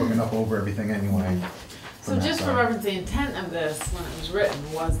is kind of looking up over everything anyway. So from that just for side. reference, the intent of this, when it was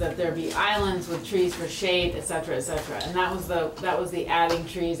written, was that there be islands with trees for shade, et cetera, and that was the adding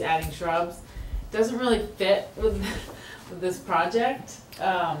trees, adding shrubs. Doesn't really fit with this project.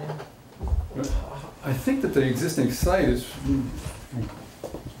 I think that the existing site is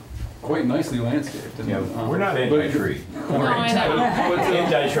quite nicely landscaped. And, Yeah, we're not but- anti-tree. No, I know. but,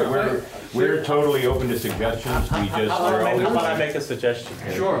 Anti-tree, we're totally open to suggestions, we just, How we're always. about I make a suggestion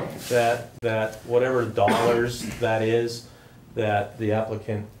here? Sure. That whatever dollars that is, that the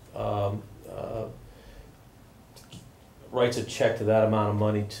applicant writes a check to that amount of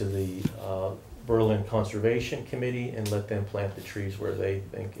money to the Berlin Conservation Committee and let them plant the trees where they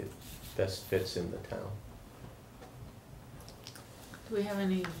think it best fits in the town. Do we have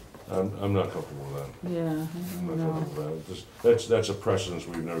any? I'm not comfortable with that. Yeah, I I'm don't not know. comfortable with that. That's a precedence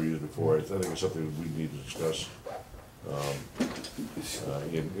we've never used before. I think it's something that we need to discuss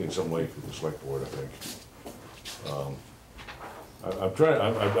in some way for the select board, I think. I'm trying,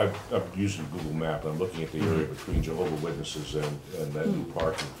 I'm using Google Map, I'm looking at the area between Jehovah's Witnesses and that new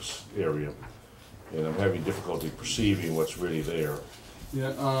parking area, and I'm having difficulty perceiving what's really there. Yeah,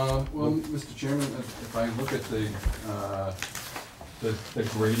 well, Mr. Chairman, if I look at the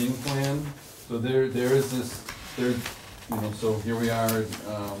grading plan, so there is this, so here we are,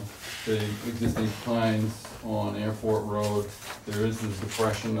 the existing pines on Airport Road. There is this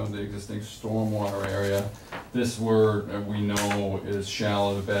depression of the existing stormwater area. This we know is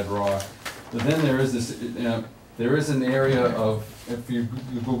shallow to bedrock. But then there is this, there is an area of, if you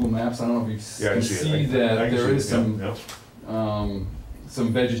Google Maps, I don't know if you Yeah, I can see it. see I that can there see is it. Yeah.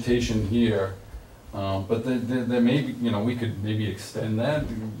 some vegetation here. But there may be, we could maybe extend that,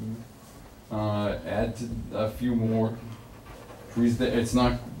 add a few more trees. It's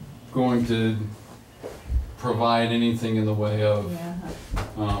not going to provide anything in the way of,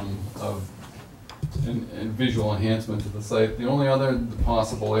 and visual enhancement to the site. The only other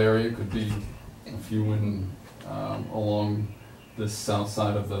possible area could be a few along this south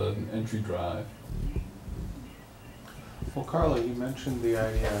side of the entry drive. Well, Carla, you mentioned the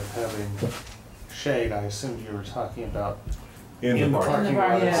idea of having shade. I assumed you were talking about In the parking lot.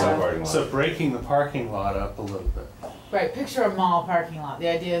 parking lot. itself. So breaking the parking lot up a little bit. Right, picture a mall parking lot. The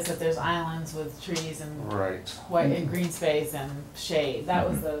idea is that there's islands with trees and Right. white and green space and shade.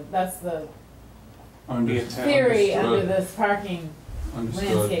 That's the Understood. theory under this parking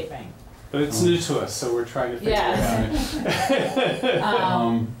Understood. landscaping. But it's new to us, so we're trying to figure it out. Yes.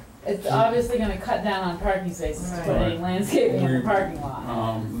 Um, It's obviously gonna cut down on parking spaces to put Right. any landscaping in the We- parking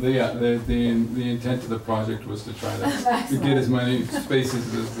lot. the intent of the project was to try to get as many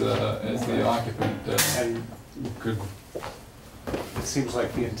spaces as the occupant And could. it seems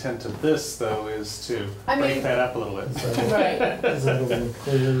like the intent of this, though, is to I break mean- that up a little bit. Right. Is that a little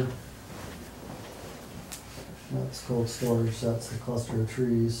clear? That's cold storage, that's the cluster of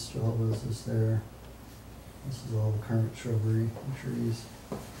trees, Jehovah's is there. This is all the current shrubbery and trees.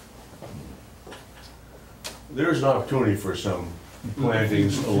 There's an opportunity for some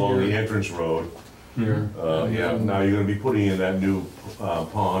plantings along the entrance road. Here. Yeah, now you're gonna be putting in that new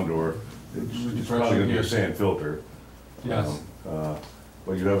pond, or it's probably gonna be a sand filter. Yes.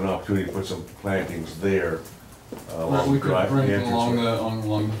 But you have an opportunity to put some plantings there. Well, along we the could drive- bring the it entrance along road.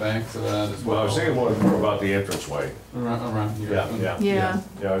 along the banks of that as well. Well, I was thinking more about the entranceway. Around here. Yeah.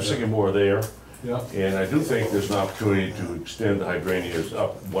 Yeah, I was thinking more there, Yeah, and I do think there's an opportunity to extend the hydrangeas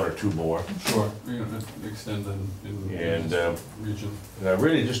up one or two more. sure, you know, extend in And, this region. And I'm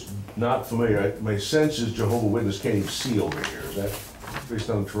really just not familiar, my sense is Jehovah's Witness can't even see over here, is that based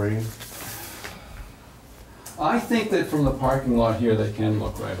on the terrain? I think that from the parking lot here, they can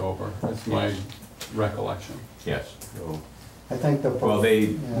look right over, that's my recollection. Yes. No. I think the. Well, they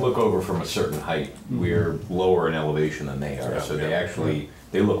Yeah. look over from a certain height. We're lower in elevation than they are, Yeah, so they yeah. actually,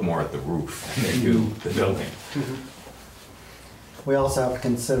 they look more at the roof than they do the building. We also have to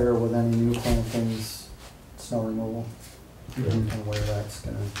consider with any new plantings, snow removal, and where that's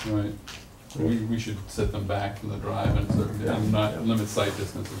gonna. Right. We should set them back from the drive and sort of, and not limit sight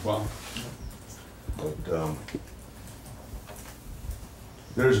distance as well. But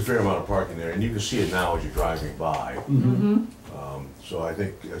there's a fair amount of parking there, and you can see it now as you're driving by. Mm-hmm. So I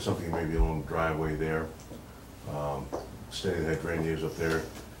think something maybe along the driveway there, steady the hydrangeas up there,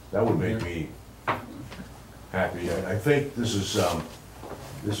 that would make me happy. I think this is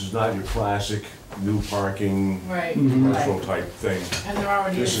not your classic new parking, Right. commercial type thing. And there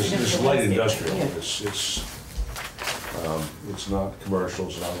already is This is significant light landscaping. industrial, it's not commercial,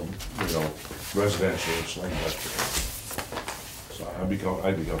 it's not, residential, it's light industrial. So I'd be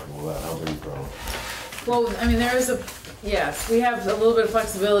comfortable with that, how big problem? Well, I mean, there is yes, we have a little bit of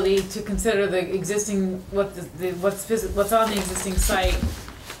flexibility to consider the existing, what's on the existing site.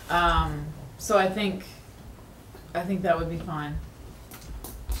 So I think that would be fine.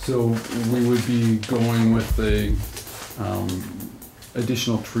 So we would be going with the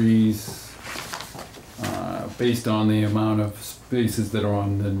additional trees based on the amount of spaces that are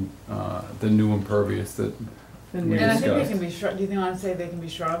on the new impervious that we And I think they discussed. can be shrubs, do you think I want to say they can be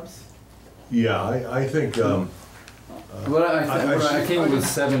shrubs? Yeah, I think, But I came up with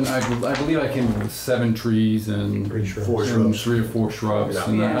seven, I believe I came up with 7 trees and Pretty sure. 4 and shrubs. 3 or 4 shrubs, Yeah.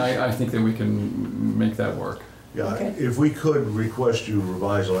 and Yeah. I think that we can make that work. Yeah, Okay. if we could request you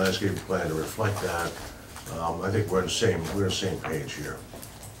revise the landscape plan to reflect that, I think we're on the same page here.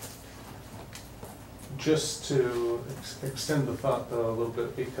 Just to extend the thought though a little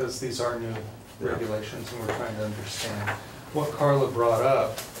bit, because these are new regulations and we're trying to understand. What Carla brought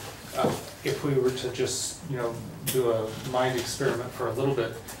up, if we were to just, do a mind experiment for a little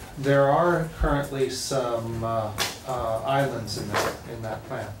bit, there are currently some islands in that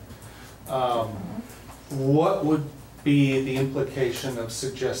plan. What would be the implication of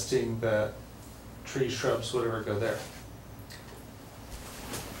suggesting that trees, shrubs, whatever go there?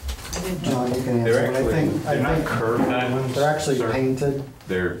 John, you can They're answer, but actually, I they're not think curved islands. they're actually sir. painted.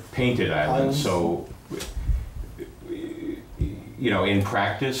 They're painted islands, so, in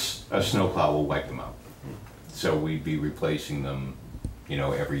practice, a snowplow will wipe them out. So we'd be replacing them,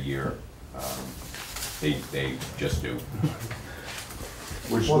 every year. They just do.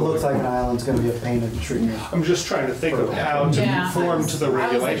 Which What looks like an island's gonna be a painted tree. I'm just trying to think of how to Yeah, conform to the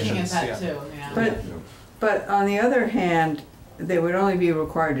regulations. I was thinking yeah. of that too, yeah. But, but on the other hand, they would only be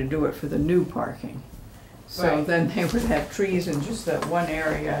required to do it for the new parking. So Right. then they would have trees in just that one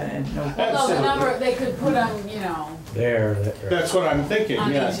area and no. Well, no, the Absolutely. number, they could put them, There. That's what I'm thinking, on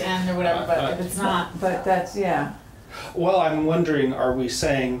each yes. end or whatever, but if it's not, But that's, yeah, Well, I'm wondering, are we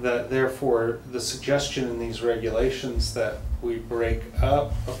saying that therefore the suggestion in these regulations that we break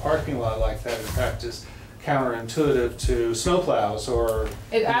up a parking lot like that in fact is counterintuitive to snowplows or?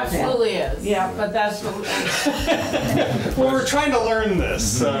 it absolutely is. Yeah. But that's what, Well, we're trying to learn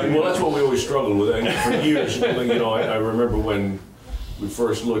this. Well, that's what we always struggled with, and for years, I remember when we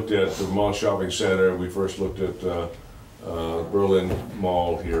first looked at the Mall Shopping Center, we first looked at Berlin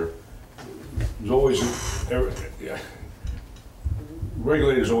Mall here. There's always,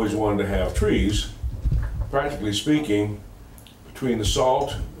 regulators always wanted to have trees practically speaking, between the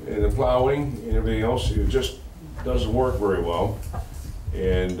salt and the plowing and everything else, it just doesn't work very well.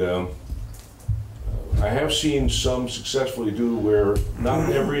 And I have seen some successfully do where not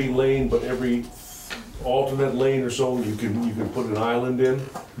every lane, but every alternate lane or so, you can put an island in,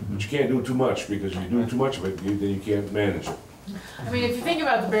 but you can't do too much, because if you do too much of it, then you can't manage it. I mean, if you think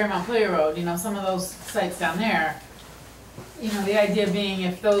about the Bear Mount Play Road, you know, some of those sites down there, you know, the idea being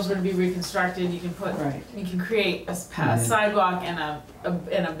if those were to be reconstructed, you can put, Right. you can create a sidewalk and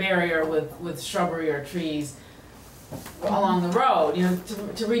a barrier with shrubbery or trees along the road, you know,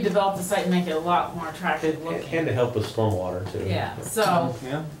 to redevelop the site and make it a lot more attractive looking. And to help with stormwater too. Yeah, so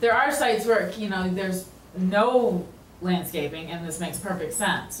Yeah. there are sites where, you know, there's no landscaping and this makes perfect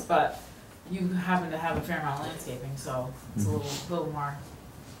sense, but you happen to have a fair amount of landscaping, so it's a little more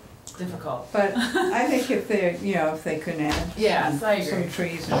difficult. But I think if they, you know, if they could add Yes, I agree. some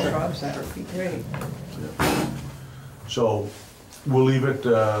trees and shrubs, that would be great. So we'll leave it,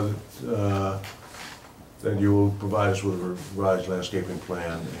 that you will provide us with a revised landscaping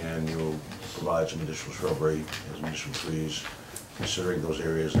plan, and you'll provide some additional shrubbery and some additional trees, considering those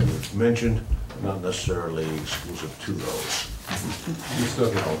areas that we've mentioned, not necessarily exclusive to those. You still,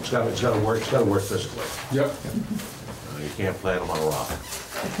 you know, it's gotta work physically. Yep. You can't plant them on a rock.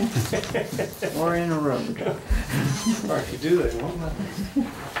 Or in a road. Or if you do, they won't let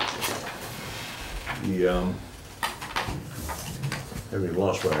Have you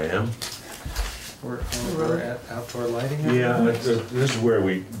lost where I am? We're at outdoor lighting. Yeah, this is where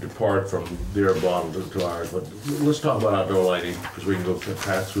we depart from their model to ours, but let's talk about outdoor lighting, because we can go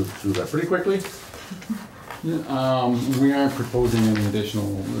pass through that pretty quickly. We aren't proposing any additional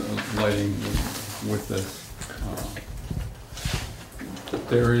lighting with this.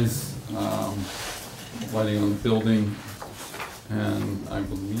 There is lighting on the building, and I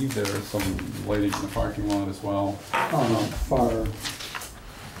believe there is some lighting in the parking lot as well. Far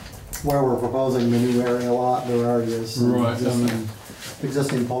where we're proposing the new area lot, there already is some Right,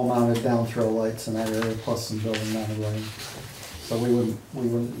 existing pole mounted down throw lights in that area, plus some building mounted lighting. So we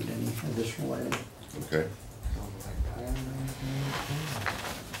wouldn't need any additional lighting. Okay.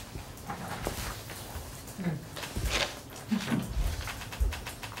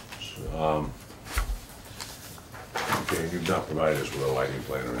 Okay, you've not provided us with a lighting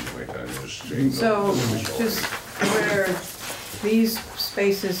plan or anything like that, you're just saying. So, just where these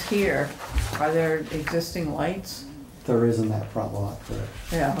spaces here, are there existing lights? There is in that front lot, correct?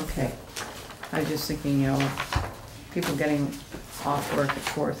 Yeah, okay. I was just thinking, you know, people getting off work at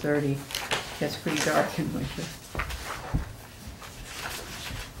 4:30, gets pretty dark in winter.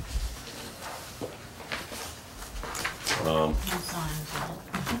 No signs, right?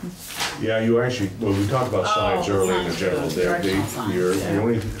 Yeah, you actually, well, we talked about signs Oh, earlier in the signs, general. directional signs, The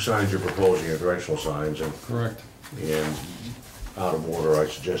only signs you're proposing are directional signs, and Correct. out of order, I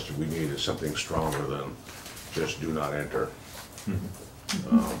suggested we needed something stronger than just do not enter.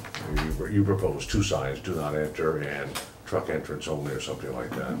 You proposed two signs, do not enter and truck entrance only, or something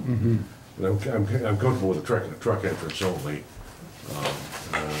like that. And I'm comfortable with the truck entrance only.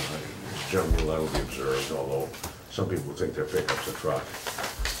 As a general rule, that will be observed, although some people think their pickup's a truck.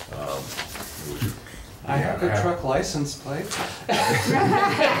 I have a truck license plate.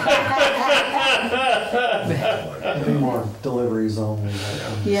 Maybe more deliveries only.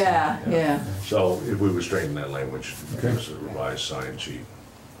 Yeah. So if we would straighten that language, give us a revised sign sheet.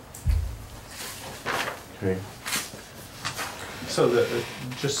 Okay. So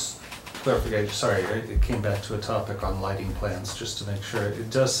just clarification, sorry, it came back to a topic on lighting plans, just to make sure. It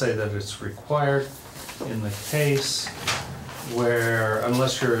does say that it's required in the case where,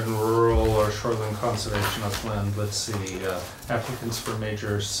 unless you're in rural or shoreline conservation upland, let's see, applicants for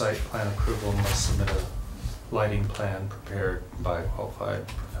major site plan approval must submit a lighting plan prepared by a qualified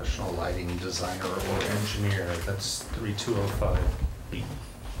professional lighting designer or engineer. That's 3205B.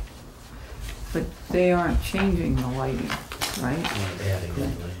 But they aren't changing the lighting, right?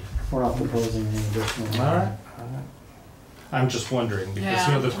 We're not proposing any additional. All right. I'm just wondering, because, Yeah,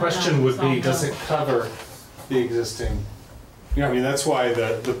 you know, the I question know, would be, it's does all it cover the existing, you know, I mean, that's why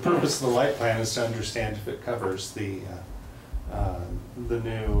the purpose of the light plan is to understand if it covers the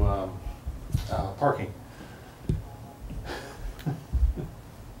new parking.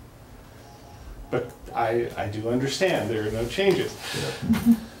 But I do understand there are no changes.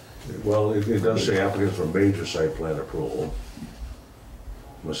 Well, it does say applicants for major site plan approval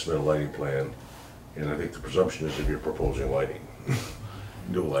must submit a lighting plan, and I think the presumption is if you're proposing lighting,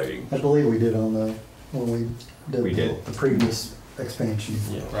 new lighting. I believe we did when we We did did. the previous expansion.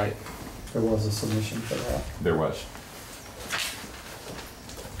 Right. There was a submission for that. There was.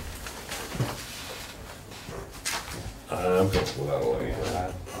 I'm comfortable without a lighting.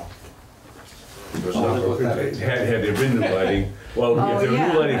 Because I'll live with that. had there been new lighting, well, Oh, if there were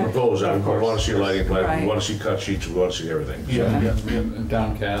yeah. new lighting proposed, I Of would want to see lighting plan, Right. we want to see cut sheets, we want to see everything.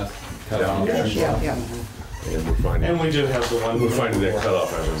 Downcast, cut off. Downcast. Yeah, yeah. And we're finding, And we do have the one. we're finding that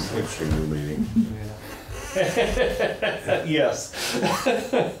cutoff as an interesting new meeting. Yes.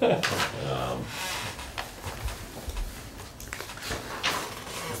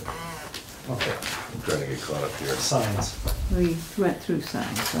 Okay, I'm trying to get caught up here. signs. We went through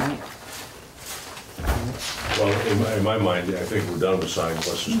signs, right? Well, in my mind, I think we're done with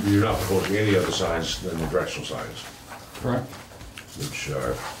signs, you're not proposing any other signs than the directional signs, Correct. which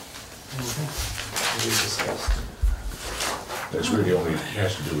are, We discussed. that's really only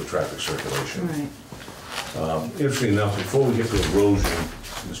has to do with traffic circulation. Right. Interesting enough, before we get to erosion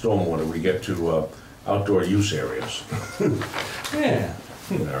and stormwater, we get to outdoor use areas. Yeah.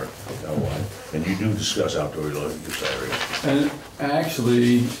 in our outline. And you do discuss outdoor use areas. And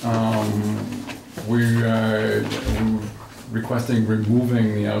actually, we are requesting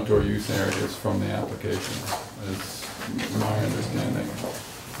removing the outdoor use areas from the application, is my understanding.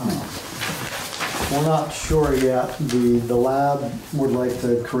 We're not sure yet. The lab would like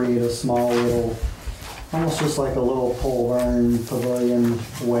to create a small little, almost just like a little pole barn pavilion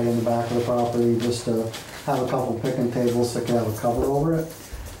way in the back of the property, just to have a couple picnic tables that could have a cover over it.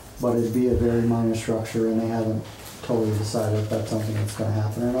 But it'd be a very minor structure, and they haven't totally decided if that's something that's gonna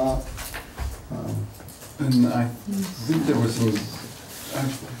happen or not. And I think there was some,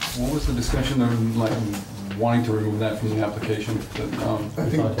 what was the discussion of like wanting to remove that from the application? I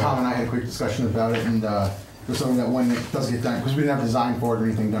think Tom and I had a quick discussion about it, and it was something that when it does get done, because we didn't have design for it or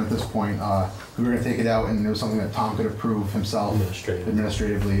anything done at this point, we were gonna take it out, and it was something that Tom could approve himself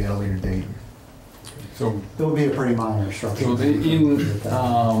administratively at a later date. So, It would be a pretty minor structure. so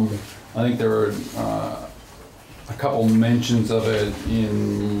I think there were a couple mentions of it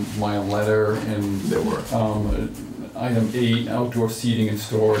in my letter, and There were. item 8, outdoor seating and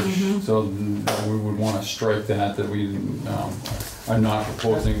storage. So we would want to strike that we are not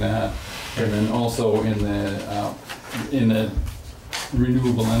proposing that. And then also in the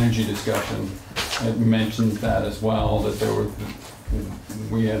renewable energy discussion, it mentioned that as well, that there were,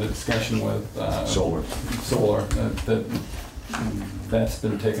 we had a discussion with Solar. that's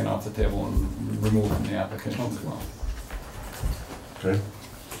been taken off the table and removed from the application as well. Okay.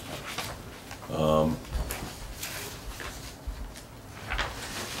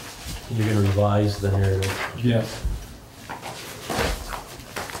 You're gonna revise the narrative. Yes.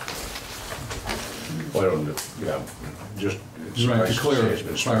 Why don't, yeah, just, it's Right, nice to to clear say it. it's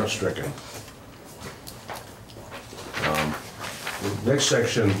been Clear it. stricken. The next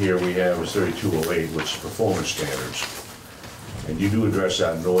section here we have is 3208, which is performance standards. And you do address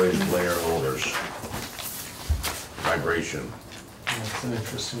that noise, glare, odors, vibration. That's an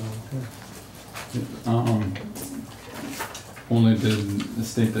interesting one. Only to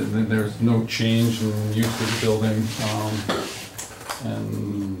state that there's no change in use of the building,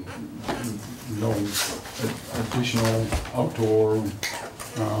 and no additional outdoor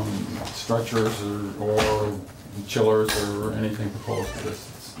structures or chillers or anything proposed for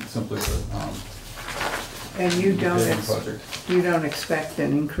this. It's simply the And you building project. don't expect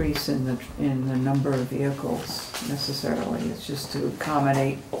an increase in the number of vehicles necessarily. It's just to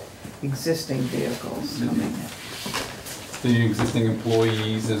accommodate existing vehicles coming in. The existing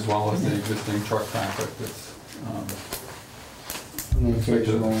employees as well as the existing truck traffic that's, And Respect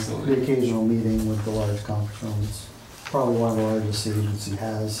to the facility. the occasional meeting with the large conference room. It's probably one of the largest the agency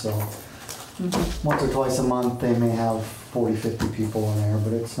has, so once or twice a month, they may have 40, 50 people in there,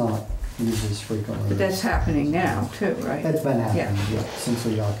 but it's not used as frequently. But that's happening now too, right? It's been happening, Yeah. yeah, since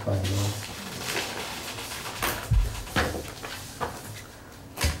we occupied the building.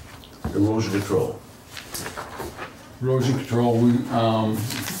 Erosion control. erosion control, we,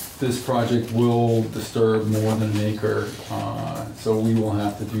 this project will disturb more than an acre, so we will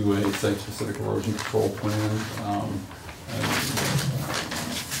have to do a site-specific erosion control plan,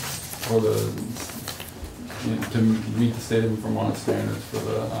 for the, to meet the state of Vermont standards for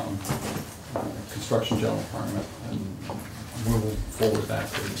the construction general permit, and we'll forward that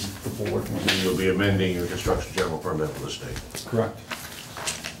to the board. And you'll be amending your construction general permit for the state. Correct.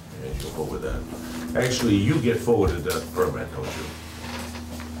 And you'll forward that. Actually, you get forwarded that permit, don't you?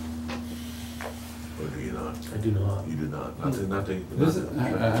 Or do you not? I do not. You do not. Not the. This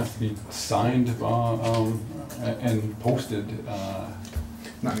has to be signed, and posted,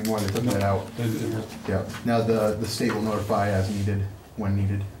 Not anymore, they took that out. Yeah, now the state will notify as needed, when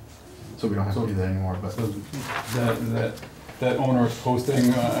needed, so we don't have to do that anymore, but. So that onerous posting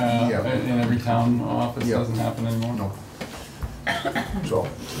in every town office Yeah. doesn't happen anymore? No. So,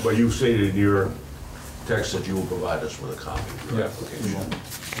 but you stated in your text that you will provide us with a copy of your Yes. application.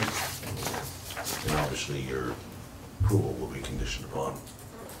 And obviously, your approval will be conditioned upon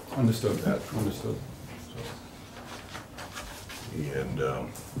Understood, that. understood. And,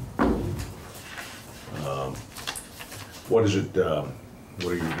 what is it,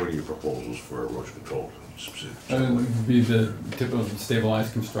 what are your proposals for erosion control? It'd be the typical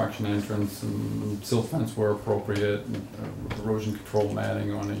stabilized construction entrance and silt fence where appropriate, and, erosion control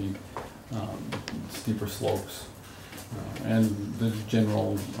matting on any steeper slopes. And the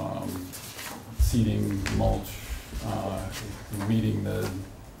general seeding, mulch, meeting the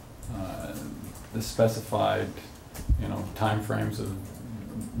specified, timeframes of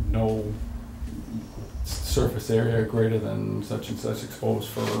no surface area greater than such and such exposed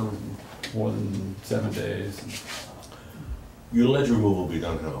for more than 7 days. Your ledge removal will be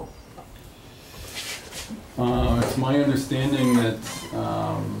done how? It's my understanding that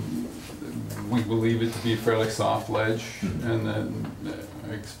we believe it to be fairly soft ledge, and then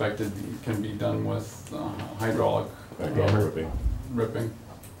expected can be done with hydraulic ripping.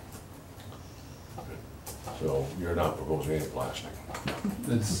 So you're not proposing any plastic?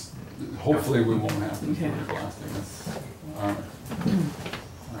 It's, hopefully we won't have to do Okay. blasting. That's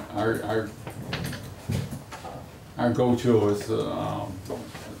our go-to is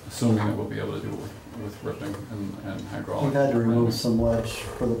assuming that we'll be able to do it with ripping and hydraulic. We had to remove some ledge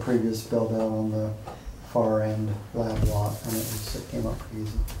for the previous build out on the far end lab lot, and it came up pretty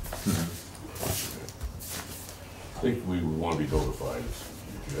easy. I think we would want to be notified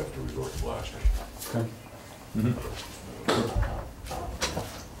if you have to resort to blasting. Okay.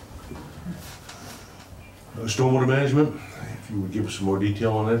 Stormwater management, if you would give us some more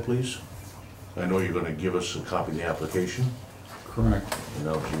detail on that, please. I know you're gonna give us a copy of the application, Correct, and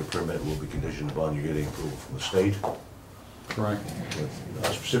obviously your permit will be conditioned upon you getting approval from the state. correct.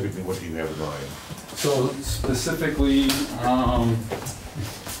 Specifically, what do you have in mind? So specifically,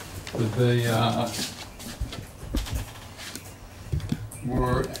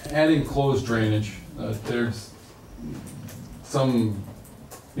 we're adding closed drainage. There's some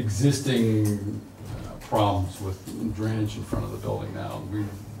existing problems with drainage in front of the building now. We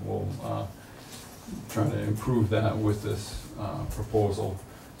will try to improve that with this proposal.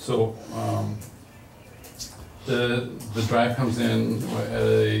 So the drive comes in at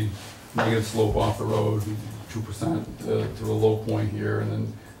a negative slope off the road, 2% to a low point here, and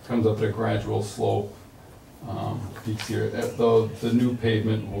then comes up at a gradual slope, peaks here. The new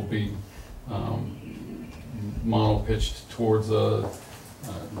pavement will be mono-pitched towards a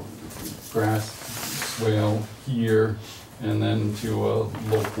grass swale here, and then to a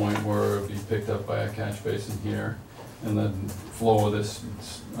low point where it'll be picked up by a catch basin here. And then flow of this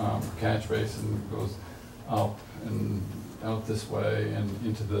catch basin goes up and out this way and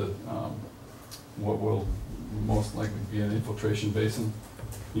into the what will most likely be an infiltration basin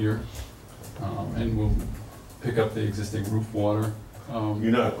here, and we'll pick up the existing roof water.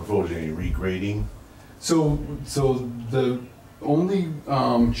 You're not proposing any regrading? So the only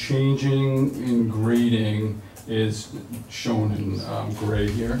changing in grading is shown in gray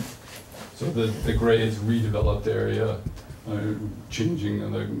here. So the gray is redeveloped area,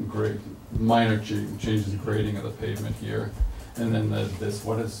 changing the grade, minor changes in grading of the pavement here. And then this,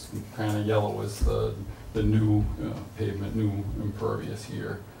 what is kind of yellow is the new pavement, new impervious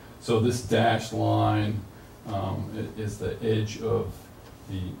here. So this dashed line is the edge of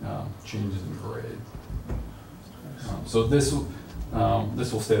the changes in grade. So this will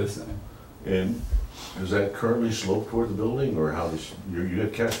stay the same. And does that currently slope toward the building, or how does, you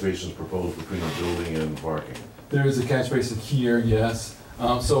have catch basins proposed between the building and parking? There is a catch basin here, yes.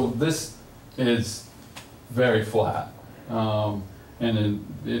 So this is very flat. And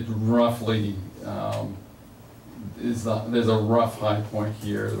it roughly there's a rough high point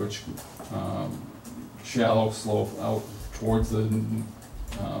here, which shallow slope out towards the,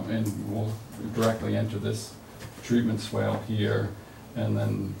 and will directly enter this treatment swale here. And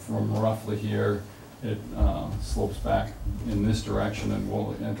then from roughly here, it slopes back in this direction and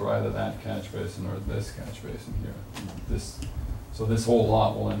will enter either that catch basin or this catch basin here. So this whole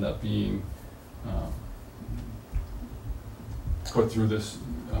lot will end up being put through this.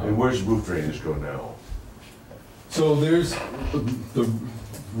 And where's roof drainage go now? So there's the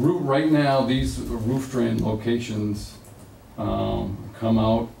route right now, these roof drain locations come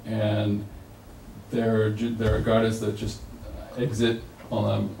out, and there are gutters that just exit on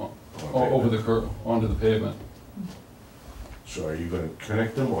them over the curb onto the pavement. So are you gonna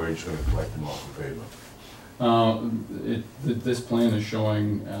connect them, or are you just gonna collect them off the pavement? This plan is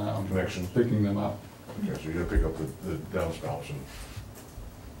showing Connection? picking them up. Okay, so you're gonna pick up the downspouts and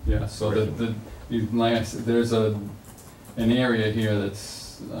Yeah, so like I said, there's an area here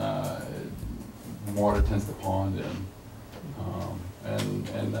that's, water tends to pond in.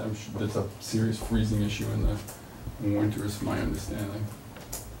 And I'm sure there's a serious freezing issue in the winters, from my understanding.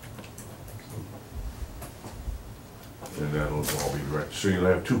 And that'll all be direct. So you'll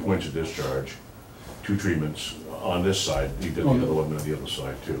have 2 points of discharge, 2 treatments on this side, you got the other one on the other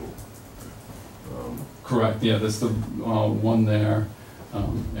side too. Correct, yeah, there's the one there,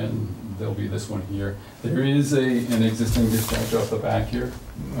 and there'll be this one here. There is an existing discharge off the back here,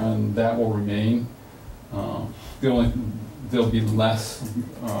 and that will remain. There'll be less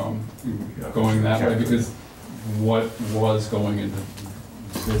going that way, because what was going into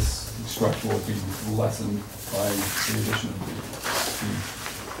this structure will be lessened by the addition of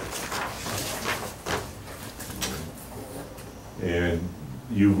the. And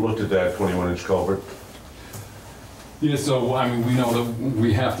you've looked at that 21-inch culvert? Yeah, so, I mean, we know that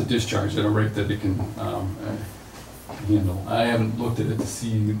we have to discharge at a rate that it can handle. I haven't looked at it to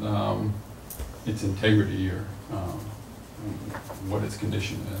see its integrity or what its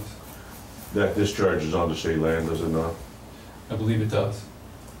condition is. That discharge is onto state land, does it not? I believe it does.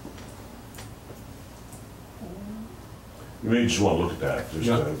 You may just want to look at that, just,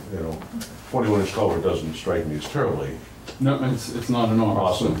 Yeah. you know, 21-inch culvert doesn't strike me as terribly. No, it's not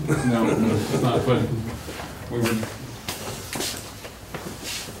enormous. Awesome. No, it's not, but we would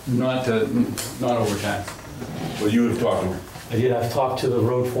not overtax. Well, you have talked to I've talked to the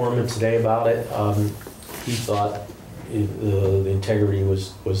road foreman today about it. He thought the integrity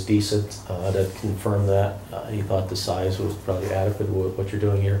was decent, to confirm that. He thought the size was probably adequate with what you're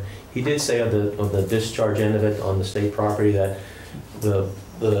doing here. He did say on the discharge end of it on the state property that the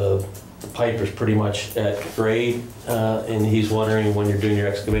pipe is pretty much at grade, and he's wondering when you're doing your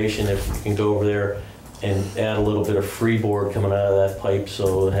excavation if you can go over there and add a little bit of freeboard coming out of that pipe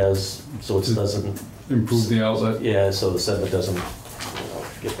so it doesn't Improve the outlet. yeah, so the sediment doesn't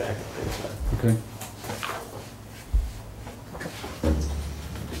get back. Okay.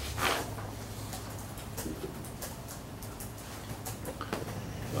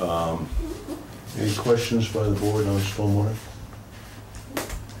 Any questions by the board on stormwater?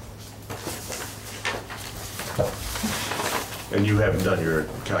 And you haven't done your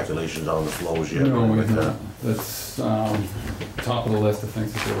calculations on the flows yet? No, right, we like have that? not. That's top of the list of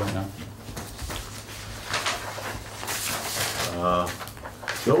things to do right now.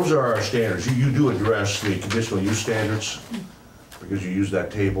 Those are our standards. You do address the conditional use standards, because you use that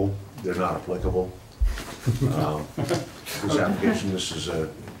table. They're not applicable. This application, this is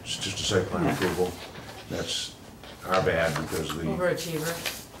it's just a site plan approval. That's our bad, because the, Overachiever.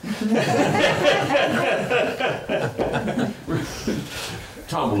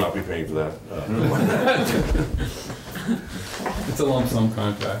 Tom will not be paying for that. It's a lump sum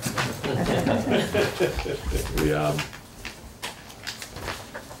contract.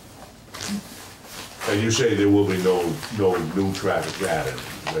 And you say there will be no new traffic added,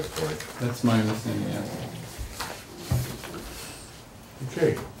 is that correct? That's my understanding, yeah.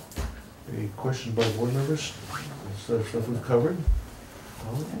 Okay. Any questions by board members? That's stuff we've covered?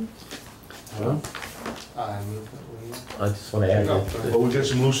 Well, I move that I just want to add that well, we got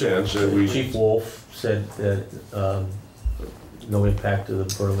some loose ends that we. Chief Wolf said that no impact to the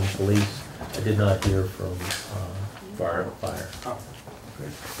Berlin police. I did not hear from Fire. we.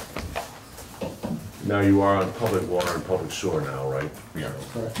 Now you are on public water and public sewer now, right? Yeah.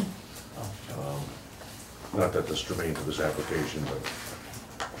 Correct. Not that that's germane to this application, but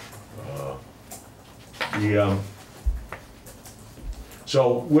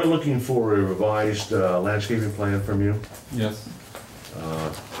so we're looking for a revised landscaping plan from you. Yes.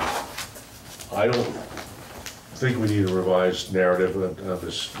 I don't think we need a revised narrative of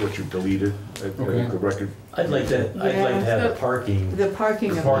this, what you deleted, Okay. the record. I'd like to have the parking. The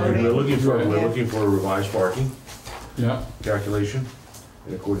parking The parking, we're ability. looking for a revised parking Yeah. calculation,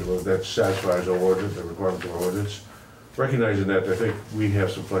 in accordance with that satisfies our ordinance, the requirements of our ordinance. Recognizing that, I think we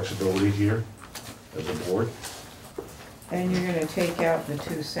have some flexibility here as a board. And you're gonna take out the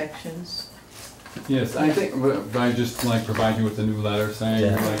 2 sections. Yes, I think, I just like provide you with a new letter saying,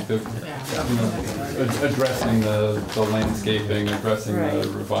 Yeah. like, the, Yeah. you know, addressing the landscaping, addressing the Right.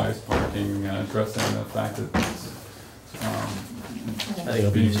 revised parking, addressing the fact that it's, I think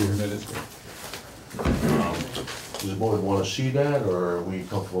it'll be being easier. submitted. Does the board want to see that, or are we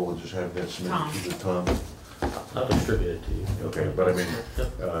comfortable with just having that submitted to the Tom? I'll distribute it to you. Okay, but I mean,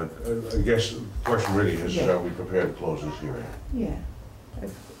 I guess the question really is, are we prepared to close this hearing? Yeah.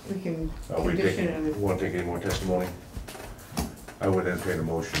 If we can Are we condition taking, it. want to take any more testimony? I would entertain a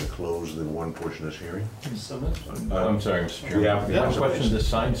motion to close the one portion of this hearing. I'm sorry, Mr. Chairman. The I have a applicant- question, the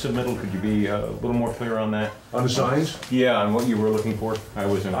sign submittal, could you be a little more clear on that? On the signs, Yeah, on what you were looking for? I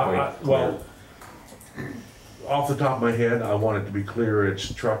wasn't quite clear. well, off the top of my head, I want it to be clear,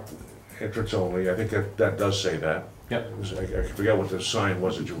 it's truck entrance only. I think that does say that. Yep, I forget what the sign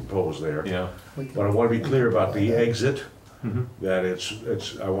was that you proposed there. yeah. But I want to be clear about the exit, Mhm. that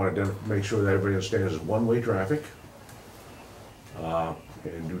I want to make sure that everybody understands it's one-way traffic,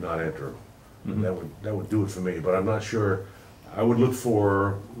 and do not enter. Mhm. That would do it for me, but I'm not sure. I would look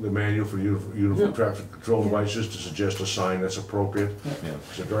for the manual for uniform traffic control devices to suggest a sign that's appropriate. Yeah.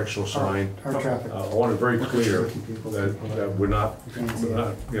 It's a directional sign. Our traffic. I want it very clear that we're not,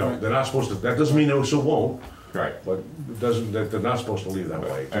 you know, they're not supposed to, that doesn't mean they still won't, Right. but it doesn't, that they're not supposed to leave that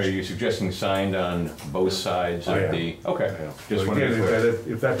way. Are you suggesting signed on both sides I of am. the? Okay. Yeah. Just But wanted to again,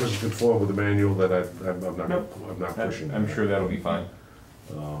 clear. if that doesn't conform with the manual, then I'm not pushing. I'm sure that'll be fine.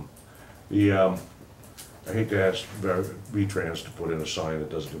 I hate to ask V-Trans to put in a sign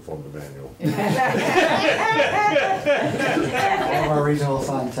that doesn't conform to the manual. All of our regional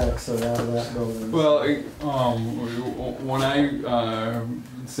sign techs are out of that building. Well, when I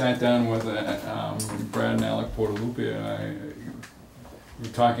sat down with Brad and Alec Portalupi, and we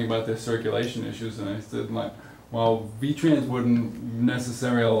were talking about their circulation issues, and I said, like, well, V-Trans wouldn't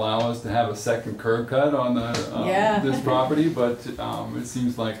necessarily allow us to have a second curb cut on Yeah. this property, but it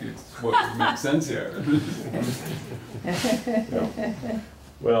seems like it's what makes sense here.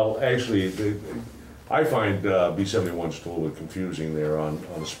 Well, actually, I find B-71's a little bit confusing there on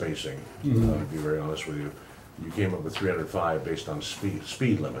the spacing, to be very honest with you. You came up with 305 based on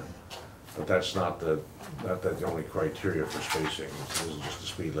speed limit, but that's not the only criteria for spacing. This is just the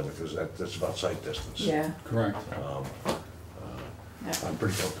speed limit, because that's about sight distance. Yeah, Correct. I'm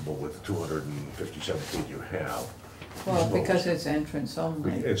pretty comfortable with the 257 feet you have, well, because it's entrance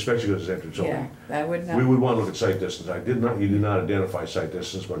only. especially because it's entrance only. Yeah, that would not. We would want to look at sight distance. You did not identify sight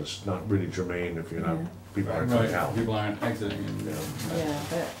distance, but it's not really germane if you're not, Yeah. people aren't coming Right, out. people aren't exiting. And, Yeah,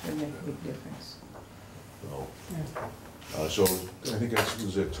 that would make a big difference. So I think that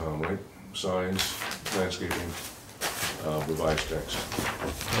was it, Tom, right? Signs, landscaping, revised text.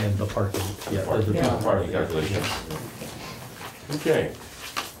 And the parking, yeah. Yeah. Parking calculations. Okay.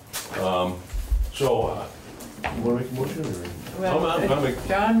 So, you wanna make a motion or? Well, I'll make.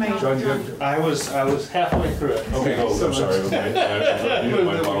 John made. John, you I was halfway through it. okay, oh, I'm sorry. Okay.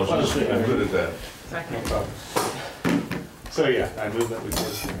 My apologies. I'm good at that. Second. So, yeah, I moved that we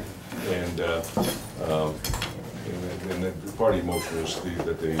close here. And the party motion is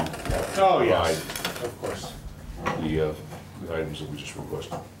that they have to Oh, yeah. provide Of course. the items that we just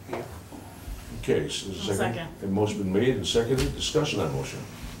requested. Yeah. Okay, so there's a I'll second. second. A motion been made and seconded, discussion on motion.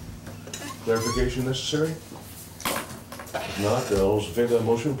 Clarification necessary? If not, all those in favor of that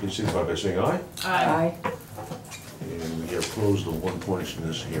motion, please signify by saying aye. Aye. And we have closed the one portion of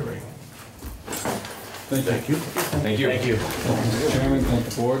this hearing. Thank you. Thank you. Thank you. Mr. Chairman, thank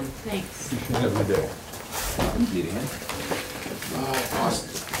the board. Thanks. Have a good day.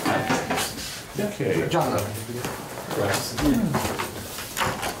 Okay. John,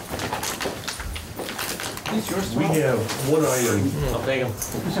 We have one item. I'll take them.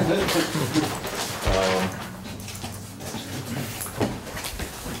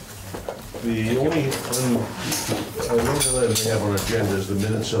 The only item we have on our agenda is the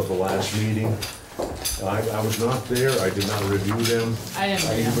minutes of the last meeting. I was not there, I did not review them. I didn't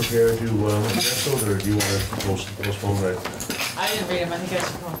Are read you them. prepared to address those, or do you want to postpone that? I didn't read them. I think I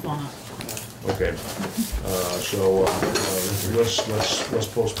should postpone it. Okay, so let's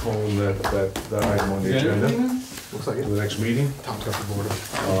postpone that item on the agenda looks like to it. the next meeting. Tom's got the board.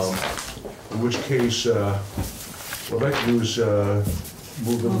 In which case, what I'd like to do is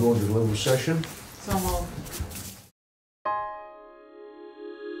move them to go into deliberative session. So moved.